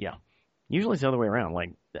 Yeah. Usually it's the other way around.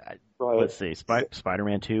 Like, Right. let's see,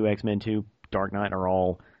 Spider-Man 2, X-Men 2, Dark Knight are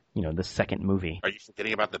all, the second movie. Are you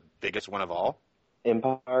forgetting about the biggest one of all?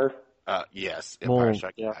 Empire. Yes, Empire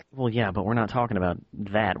Strikes yeah. Back. Well, yeah, but we're not talking about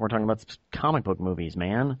that. We're talking about comic book movies,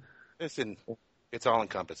 man. Listen, it's all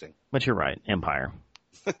encompassing. But you're right, Empire.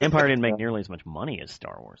 Empire didn't make nearly as much money as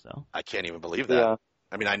Star Wars, though. I can't even believe that. Yeah.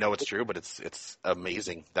 I mean, I know it's true, but it's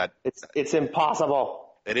amazing that It's impossible.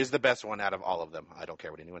 it is the best one out of all of them. I don't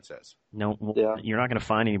care what anyone says. No, Yeah. you're not going to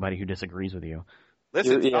find anybody who disagrees with you.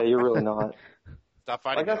 Listen, You're really not. stop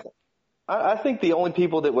fighting. Like I think the only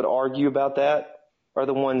people that would argue about that are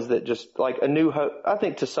the ones that just like A New Hope. I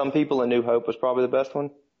think to some people, A New Hope was probably the best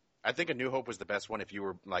one. I think A New Hope was the best one if you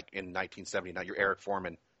were like in 1979. You're Eric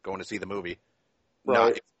Foreman going to see the movie,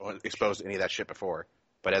 Right. not exposed to any of that shit before.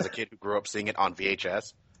 But as a kid who grew up seeing it on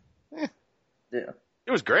VHS, Yeah.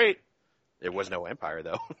 it was great. There was no Empire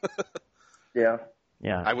though. Yeah.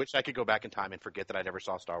 Yeah. I wish I could go back in time and forget that I never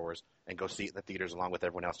saw Star Wars and go see it in the theaters along with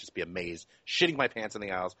everyone else. Just be amazed, shitting my pants in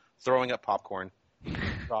the aisles, throwing up popcorn,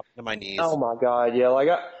 dropping to my knees. Oh my God. Yeah. Like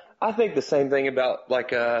I think the same thing about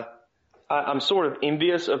like I'm sort of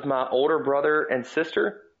envious of my older brother and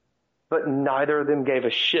sister, but neither of them gave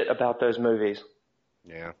a shit about those movies.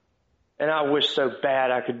 Yeah. And I wish so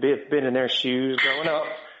bad I could have been in their shoes growing up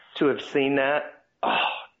to have seen that. Oh,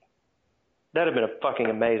 that'd have been fucking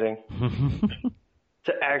amazing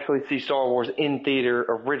to actually see Star Wars in theater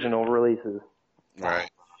original releases. Right.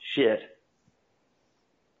 Shit.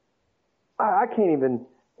 I can't even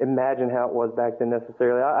imagine how it was back then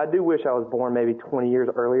necessarily. I do wish I was born maybe 20 years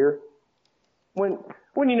earlier. When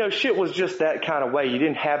shit was just that kind of way. You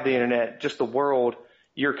didn't have the internet, just the world,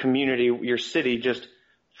 your community, your city just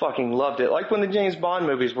fucking loved it. Like when the James Bond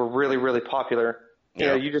movies were really, really popular. You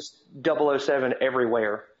know, you just 007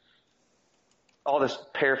 everywhere. All this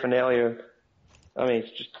paraphernalia. I mean,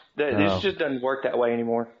 it just doesn't work that way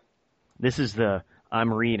anymore. This is the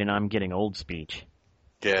I'm Reed and I'm getting old speech.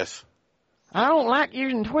 Yes. I don't like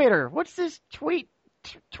using Twitter. What's this tweet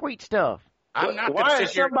stuff? I'm not going to sit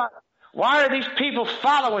here. Why are these people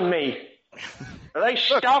following me? Are they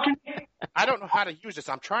stalking me? I don't know how to use this.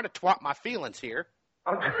 I'm trying to twat my feelings here.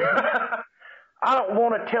 I don't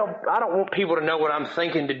want people to know what I'm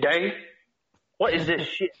thinking today. What is this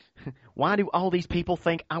shit? Why do all these people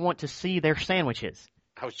think I want to see their sandwiches?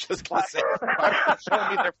 I was just going to say, why are they showing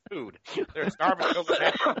me their food? They're starving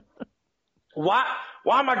children. Why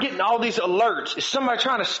am I getting all these alerts? Is somebody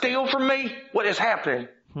trying to steal from me? What is happening?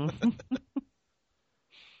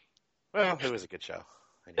 Well, it was a good show.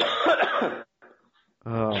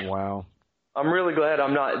 Oh, wow. I'm really glad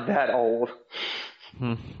I'm not that old.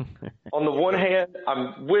 On the one hand,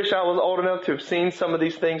 I wish I was old enough to have seen some of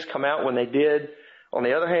these things come out when they did. On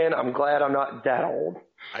the other hand, I'm glad I'm not that old.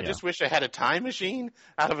 I just wish I had a time machine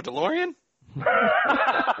out of a DeLorean.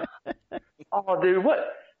 Oh, dude, what?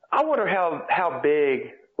 I wonder how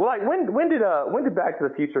big. Like when did Back to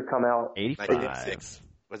the Future come out? 85. 1986.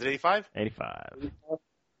 Was it 85? 85.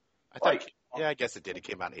 I thought. Yeah, I guess it did. It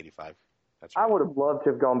came out in 85. That's right. I would have loved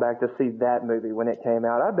to have gone back to see that movie when it came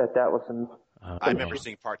out. I bet that was some. I remember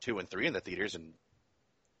seeing part 2 and 3 in the theaters and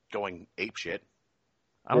going ape shit.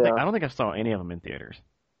 I don't think I saw any of them in theaters.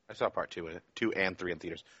 I saw part 2 and 3 in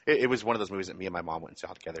theaters. It was one of those movies that me and my mom went and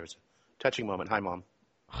saw together. It was a touching moment. Hi, Mom.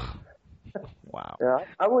 Wow. Yeah,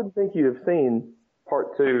 I wouldn't think you'd have seen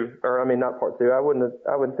part 2, or I mean not part 2. I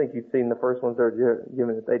wouldn't think you'd seen the first one,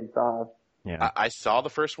 given it's 85. Yeah. I saw the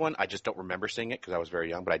first one. I just don't remember seeing it because I was very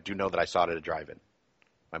young, but I do know that I saw it at a drive-in.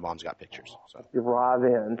 My mom's got pictures. So.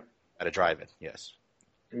 Drive-in. At a drive-in, yes.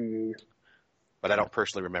 Jeez. But I don't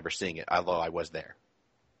personally remember seeing it, although I was there.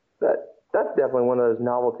 That's definitely one of those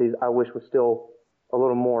novelties I wish was still a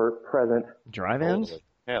little more present. Drive-ins?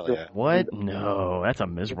 Hell yeah. What? No, that's a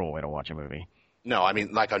miserable way to watch a movie. No, I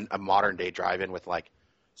mean like a modern-day drive-in with like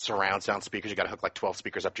surround sound speakers. You got to hook like 12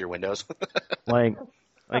 speakers up to your windows. I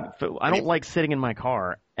don't like sitting in my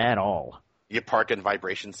car at all. You park in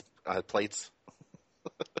vibrations plates.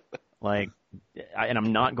 And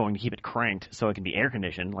I'm not going to keep it cranked so it can be air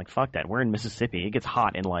conditioned. Like, fuck that. We're in Mississippi. It gets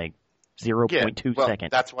hot in like 0.2 seconds.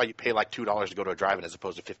 That's why you pay like $2 to go to a drive-in as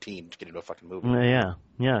opposed to $15 to get into a fucking movie. Yeah.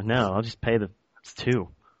 No, I'll just pay it's $2.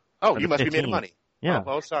 Oh, you must be made of money. Yeah.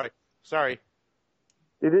 Oh, sorry.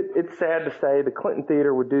 It's sad to say the Clinton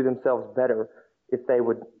Theater would do themselves better if they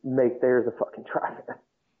would make theirs a fucking drive-in.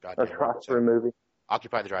 God A damn it. drive-through movie.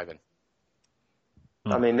 Occupy the Drive-In.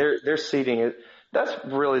 I mean, their seating is. That's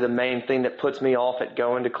really the main thing that puts me off at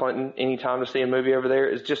going to Clinton anytime to see a movie over there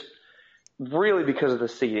is just really because of the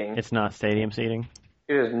seating. It's not stadium seating.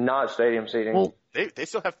 It is not stadium seating. Well, They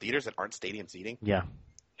still have theaters that aren't stadium seating? yeah.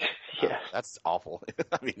 yes. That's awful.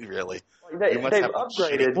 I mean, really. They've have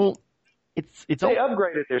upgraded. Well, it's They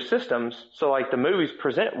upgraded their systems so like the movies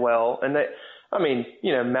present well, and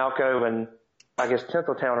Malco and I guess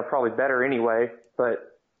Tinseltown are probably better anyway,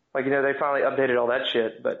 but they finally updated all that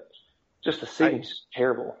shit, but just the seating's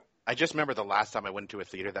terrible. I just remember the last time I went to a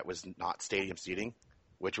theater that was not stadium seating,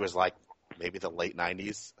 which was like maybe the late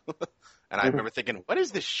 90s. And I remember thinking, what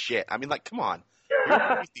is this shit? I mean, like, come on. You're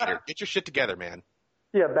a movie theater. Get your shit together, man.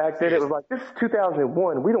 Yeah, back then it was like, this is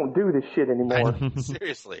 2001. We don't do this shit anymore.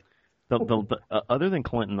 Seriously. Other than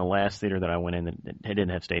Clinton, the last theater that I went in that didn't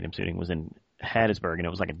have stadium seating was in Hattiesburg, and it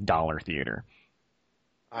was like $1 theater.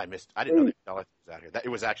 I didn't know that $1 was out here. It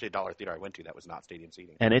was actually $1 theater I went to that was not stadium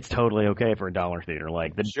seating. And it's totally okay for $1 theater.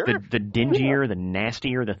 Like the dingier, the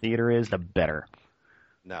nastier the theater is, the better.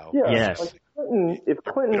 No. Yeah, Yes. like Clinton, if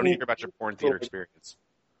Clinton, We don't need to hear about your porn theater experience.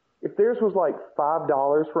 if theirs was like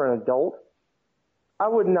 $5 for an adult, I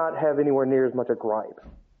would not have anywhere near as much a gripe.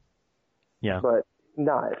 Yeah. But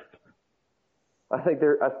not. I think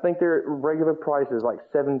their regular price is like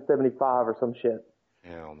 $7.75 or some shit.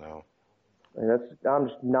 Hell no. I mean, I'm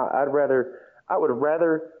just not. I would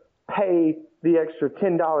rather pay the extra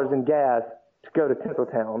 $10 in gas to go to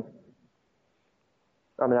Tinseltown.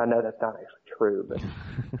 I mean, I know that's not actually true, but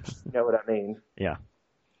you know what I mean. Yeah.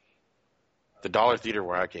 The dollar theater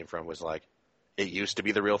where I came from was like, it used to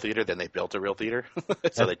be the real theater, then they built a real theater.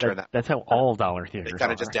 So they turned that. That's how all dollar theaters They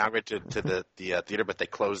kind are. of just downgraded to the theater, but they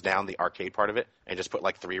closed down the arcade part of it and just put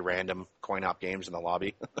like 3 random coin-op games in the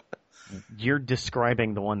lobby. You're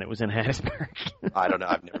describing the one that was in Hattiesburg. I don't know.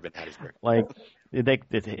 I've never been to Hattiesburg. Like,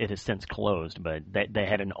 it has since closed, but they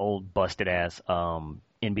had an old busted-ass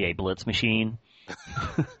NBA Blitz machine.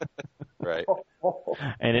 Right.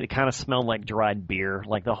 And it kind of smelled like dried beer.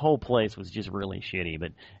 Like, the whole place was just really shitty,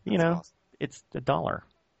 but, That's awesome. It's $1.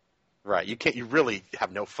 Right. You really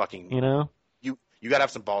have no fucking, You know? you got to have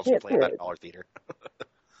some balls to play in that dollar theater.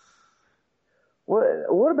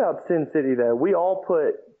 What about Sin City though? We all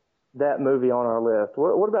put that movie on our list.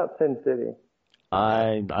 What about Sin City?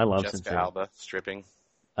 I love Sin Jessica City. Alba stripping.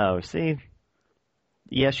 Oh, see?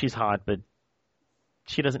 Yes, she's hot, but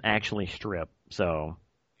she doesn't actually strip, so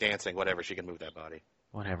Dancing, whatever. She can move that body.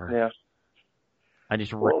 whatever. Yeah. I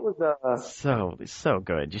just What was so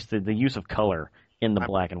good. Just the use of color in the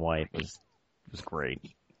black and white was great.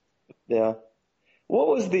 Yeah. What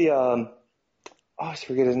was the I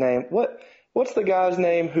forget his name. What's the guy's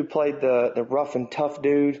name who played the rough and tough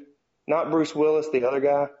dude? Not Bruce Willis, the other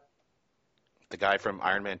guy. The guy from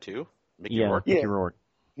Iron Man 2? Mickey Yeah, Rourke? Mickey Yeah. Rourke.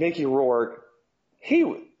 Mickey Rourke.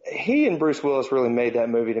 He and Bruce Willis really made that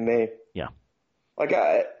movie to me. Yeah. Like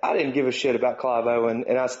I didn't give a shit about Clive Owen,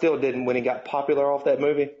 and I still didn't when he got popular off that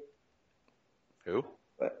movie. Who?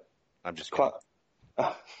 But I'm just kidding.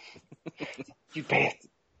 You bastard.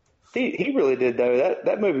 He really did though.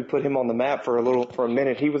 That movie put him on the map for a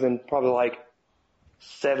minute. He was in probably like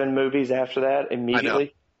 7 movies after that immediately. I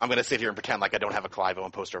know. I'm going to sit here and pretend like I don't have a Clive Owen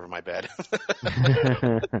poster over my bed.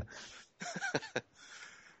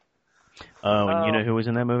 Oh, and you know who was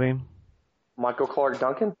in that movie? Michael Clark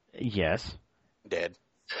Duncan? Yes. Dead.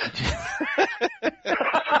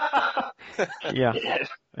 Yeah.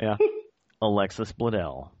 Yeah. Alexis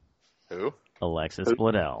Bledel. Who? Alexis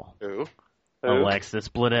Bledel. Who? Alexis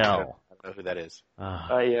Bledel. I don't know who that is.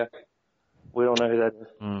 Yeah. We don't know who that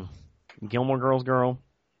is. Gilmore Girls girl.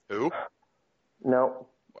 Who? No.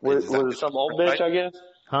 Was it some old bitch, I guess?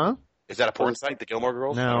 Huh? Is that a porn site, the Gilmore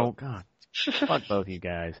Girls? No, God. Fuck both you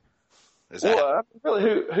guys. Is that Well,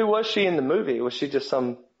 really, who was she in the movie? Was she just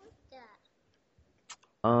some...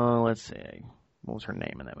 Let's see. What was her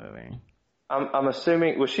name in that movie? I'm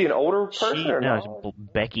assuming, was she an older person or no, not? it was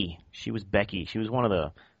Becky. She was Becky. She was one of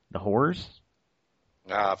the whores.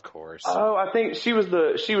 of course. Oh, I think she was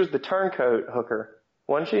the turncoat hooker,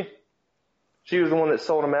 wasn't she? She was the one that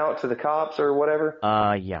sold them out to the cops or whatever,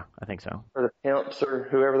 Yeah, I think so. or the pimps or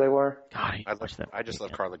whoever they were. God, I just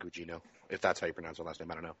love Carla Gugino, if that's how you pronounce her last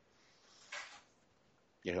name. I don't know.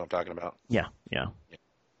 You know what I'm talking about? Yeah, yeah.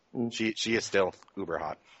 She is still uber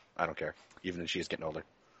hot. I don't care, even if she is getting older.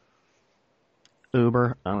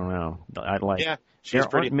 Uber, I don't know. I'd like. Yeah, there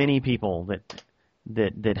pretty. aren't many people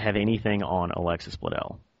that have anything on Alexis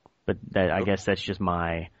Bledel, but I guess that's just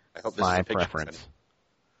my I hope this is a picture preference.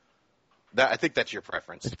 I think that's your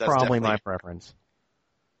preference. It's That's probably my definitely- preference.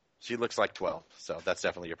 She looks like 12, so that's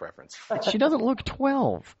definitely your preference. She doesn't look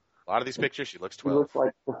 12. A lot of these pictures, she looks She 12. looks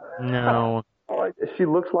like No. she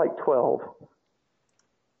looks like 12.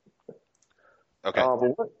 Okay.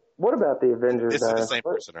 But what about the Avengers? This is the same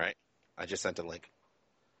person, right? I just sent a link.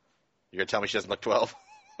 You're going to tell me she doesn't look 12?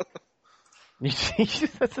 That's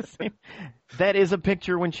the same. That is a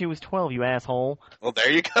picture when she was 12, you asshole. Well,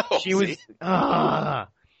 there you go. She was.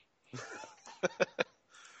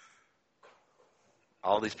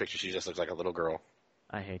 All these pictures, she just looks like a little girl.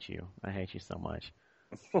 I hate you. I hate you so much.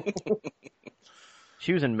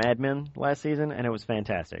 She was in Mad Men last season, and it was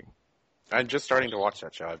fantastic. I'm just starting to watch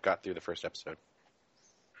that show. I've got through the first episode.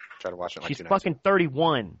 Try to watch it in like She's 2 nights. fucking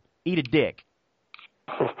 31. Eat a dick.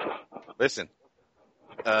 Listen.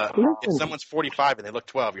 If someone's 45 and they look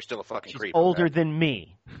 12, you're still a fucking She's creep. older than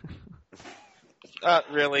me.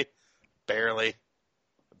 Really? Barely.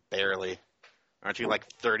 Aren't you like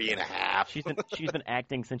 30 and a half? She's been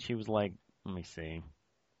acting since she was like, let me see.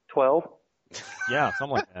 12. Yeah,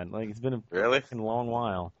 something like that. Like, it's been a Really? fucking long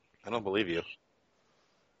while. I don't believe you.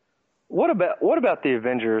 What about the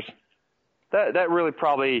Avengers? That really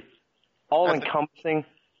probably all encompassing.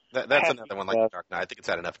 That's another one like The Dark Knight. I think it's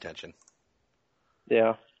had enough attention.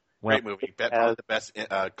 Yeah. Well, Great movie. Probably the best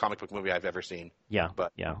comic book movie I've ever seen. Yeah,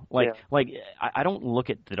 But yeah. I don't look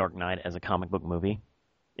at The Dark Knight as a comic book movie.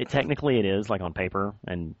 Technically it is, like on paper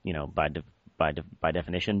and, by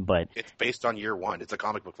definition, but it's based on year one. It's a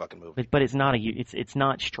comic book fucking movie. but it's not it's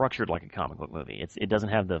not structured like a comic book movie. It doesn't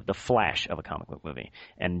have the flash of a comic book movie.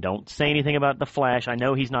 And don't say anything about the Flash. I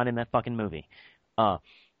know he's not in that fucking movie.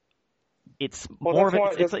 It's more of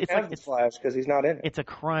it's like Flash because he's not in it. It's a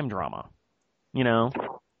crime drama.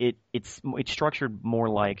 It's structured more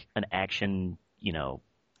like an action,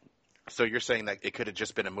 So you're saying that it could have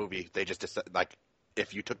just been a movie. They just decided, like,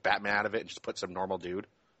 if you took Batman out of it and just put some normal dude,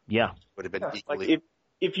 yeah, would have been equally. Like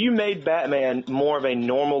if you made Batman more of a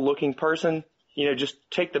normal looking person, just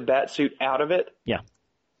take the bat suit out of it. Yeah.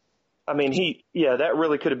 I mean, that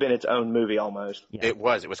really could have been its own movie almost. Yeah. It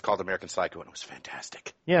was called American Psycho, and it was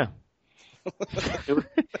fantastic. Yeah. The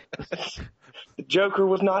Joker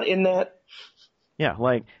was not in that. Yeah,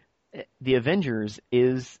 like the Avengers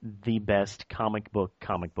is the best comic book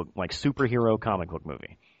like superhero comic book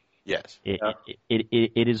movie. Yes.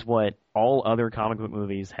 It is what all other comic book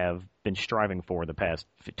movies have been striving for the past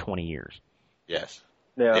 20 years. Yes.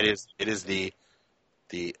 Yeah. It is the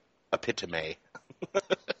epitome.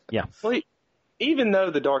 Yeah. Well, even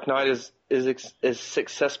though The Dark Knight is as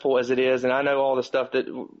successful as it is, and I know all the stuff that,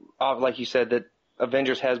 like you said, that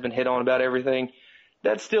Avengers has been hit on about everything,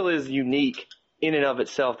 that still is unique in and of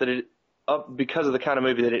itself. That because of the kind of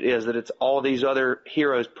movie that it is, that it's all these other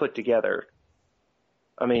heroes put together.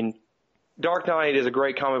 I mean, Dark Knight is a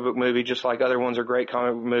great comic book movie, just like other ones are great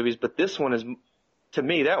comic book movies. But this one is, to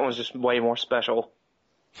me, that one's just way more special.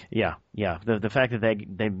 Yeah, yeah. The fact that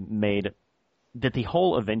they made that the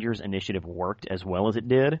whole Avengers initiative worked as well as it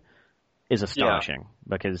did is astonishing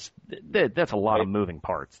because that's a lot of moving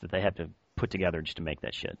parts that they had to put together just to make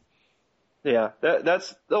that shit. Yeah,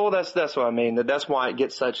 that's what I mean. That's why it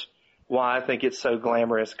gets why I think it's so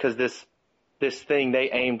glamorous, because this thing they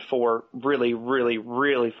aimed for really, really,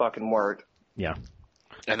 really fucking worked. Yeah.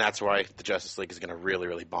 And that's why the Justice League is going to really,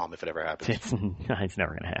 really bomb if it ever happens. It's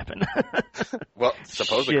never going to happen. Well,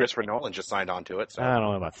 supposedly Shit. Christopher Nolan just signed on to it. So. I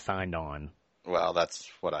don't know about signed on. Well, that's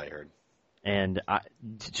what I heard. And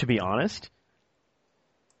to be honest,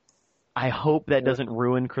 I hope that doesn't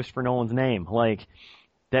ruin Christopher Nolan's name. Like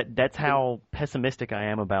that's how pessimistic I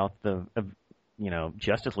am about the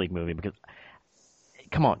Justice League movie, because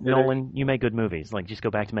come on, Nolan, you make good movies. Like, just go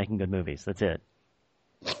back to making good movies. That's it.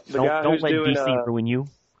 Don't let DC ruin you.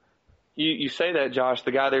 You say that, Josh.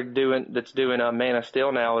 The guy that's doing Man of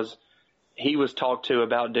Steel now he was talked to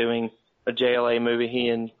about doing a JLA movie. He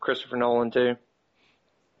and Christopher Nolan too.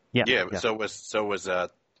 Yeah. So was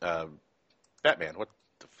Batman. What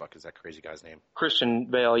the fuck is that crazy guy's name? Christian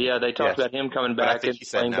Bale. Yeah, they talked about him coming back and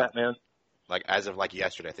playing Batman. Like, as of like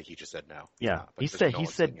yesterday, I think he just said no. Yeah, he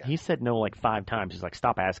said no like 5 times. He's like,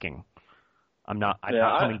 stop asking. I'm not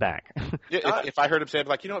coming back. If I heard him say it,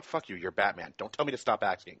 like, you know what, fuck you, you're Batman. Don't tell me to stop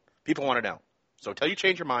asking. People want to know. So until you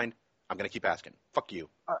change your mind, I'm going to keep asking. Fuck you.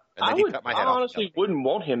 And then he cut my head off. I honestly wouldn't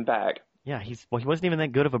want him back. Yeah, he wasn't even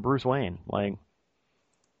that good of a Bruce Wayne. Like,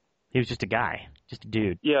 he was just a guy, just a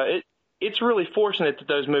dude. Yeah, it's really fortunate that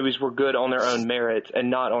those movies were good on their own merits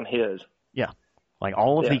and not on his. Yeah. Like,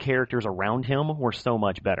 all of the characters around him were so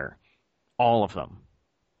much better. All of them.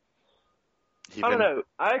 I don't know.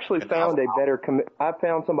 I actually found I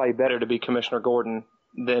found somebody better to be Commissioner Gordon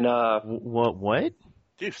than What?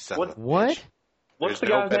 Dude, What? What's the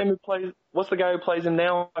guy's name who plays? What's the guy who plays him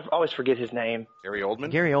now? I always forget his name. Gary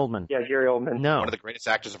Oldman? Gary Oldman. Yeah, Gary Oldman. No. One of the greatest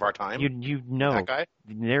actors of our time? You know. That guy?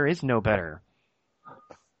 There is no better.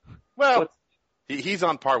 Well, he's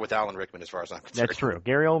on par with Alan Rickman as far as I'm concerned. That's true.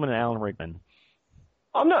 Gary Oldman and Alan Rickman.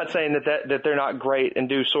 I'm not saying that they're not great and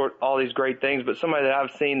do all these great things, but somebody that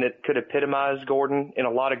I've seen that could epitomize Gordon in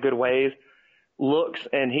a lot of good ways looks,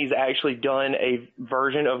 and he's actually done a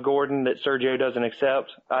version of Gordon that Sergio doesn't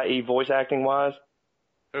accept, i.e. voice acting wise.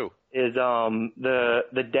 Who? Is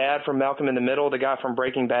the dad from Malcolm in the Middle, the guy from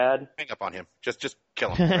Breaking Bad. Hang up on him. Just kill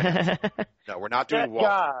him. Right now. No, we're not doing That Walt.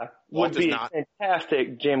 guy would be a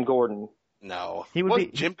fantastic Jim Gordon. No. He would be.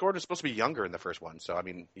 Jim Gordon is supposed to be younger in the first one, so I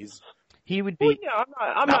mean He would be. Well, yeah,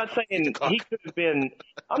 I'm not saying he could have been.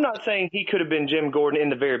 I'm not saying he could have been Jim Gordon in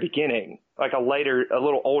the very beginning, like a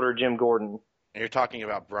little older Jim Gordon. And you're talking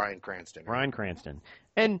about Bryan Cranston. Right? Bryan Cranston.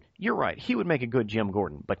 And you're right. He would make a good Jim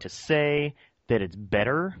Gordon. But to say that it's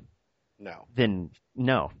better, No. then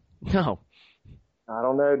no. No. I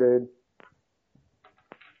don't know, dude.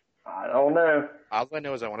 I don't know. All I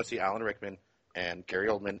know is I want to see Alan Rickman and Gary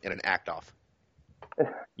Oldman in an act-off.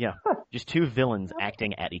 Yeah. Just two villains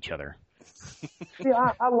acting at each other.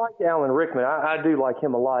 Yeah, I like Alan Rickman. I do like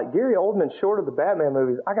him a lot. Gary Oldman, short of the Batman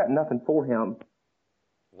movies, I got nothing for him.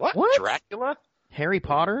 What? Dracula? Harry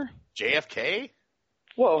Potter? JFK?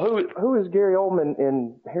 Well, who is Gary Oldman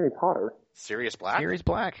in Harry Potter? Sirius Black? Sirius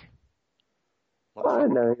Black. I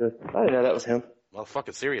didn't know that was him.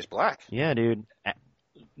 Motherfucking Sirius Black. Yeah, dude.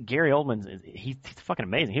 Gary Oldman, he's fucking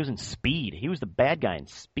amazing. He was in Speed. He was the bad guy in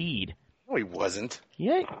Speed. No, he wasn't.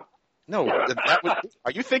 Yeah. No,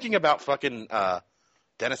 are you thinking about fucking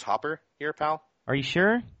Dennis Hopper here, pal? Are you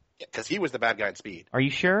sure? Yeah, because he was the bad guy in Speed. Are you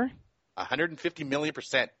sure? 150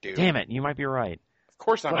 million%, dude. Damn it, you might be right. Of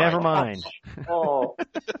course I'm Never right. mind. Oh,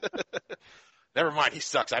 Never mind, he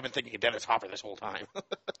sucks. I've been thinking of Dennis Hopper this whole time.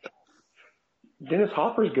 Dennis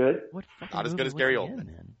Hopper's good. What fucking Not as good movie as was Gary he Oldman. in,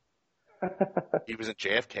 then? He was in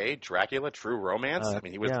JFK, Dracula, True Romance. I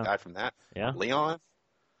mean, he was yeah. the guy from that. Yeah. Leon.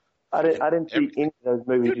 I didn't see any of those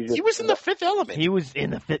movies. Dude, he was in The Fifth Element. He was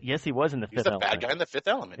in the fifth. Yes, he was in the He was fifth the element. bad guy in The Fifth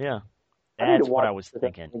Element. Yeah. I need That's to what watch I was The Fifth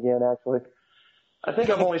thinking. Element again, actually. I think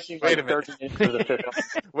I've only seen Wait like a minute. 30 minutes of The Fifth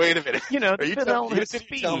Element. Wait a minute. You know, Are The you Fifth tell- Element you and sitting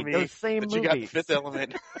Speed, telling me those same that you got The movies. Fifth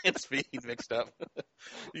Element and Speed mixed up?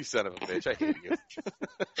 You son of a bitch. I hate you.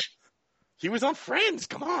 He was on Friends.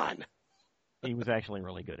 Come on. He was actually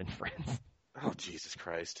really good in Friends. Oh, Jesus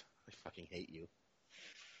Christ. I fucking hate you.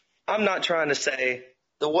 I'm not trying to say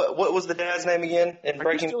what was the dad's name again in you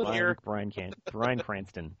Breaking still Bad? here? Bryan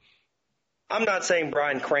Cranston. I'm not saying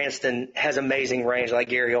Bryan Cranston has amazing range like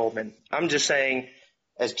Gary Oldman. I'm just saying,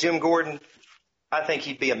 as Jim Gordon, I think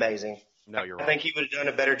he'd be amazing. No, you're I wrong. think he would have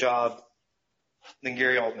done a better job than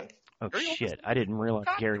Gary Oldman. Oh, Gary shit. I didn't realize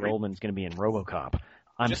God, Gary Gary- Oldman's going to be in RoboCop.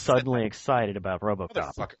 I'm Just said suddenly excited about RoboCop.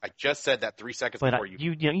 Motherfucker. I just said that 3 seconds But before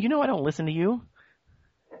you. you know I don't listen to you.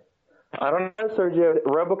 I don't know, Sergio.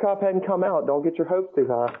 RoboCop hadn't come out. Don't get your hopes too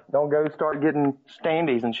high. Don't go start getting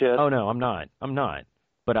standees and shit. Oh, no, I'm not.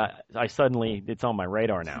 But I suddenly, it's on my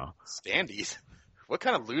radar now. Standees? What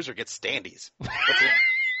kind of loser gets standees?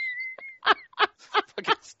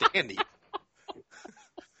 Fucking standee.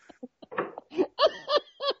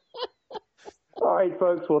 All right,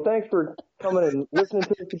 folks. Well, thanks for coming and listening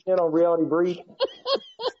to us again on Reality Brief.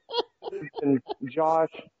 And Josh,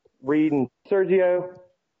 Reed, and Sergio.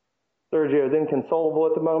 Sergio's inconsolable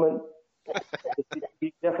at the moment.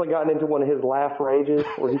 He's definitely gotten into one of his laugh rages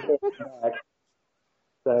where he can't come back.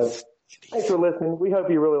 So, thanks for listening. We hope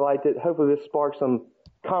you really liked it. Hopefully this sparked some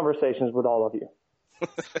conversations with all of you.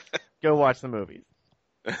 Go watch the movies.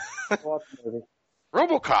 Watch the movie.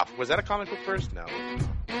 RoboCop. Was that a comic book first? No.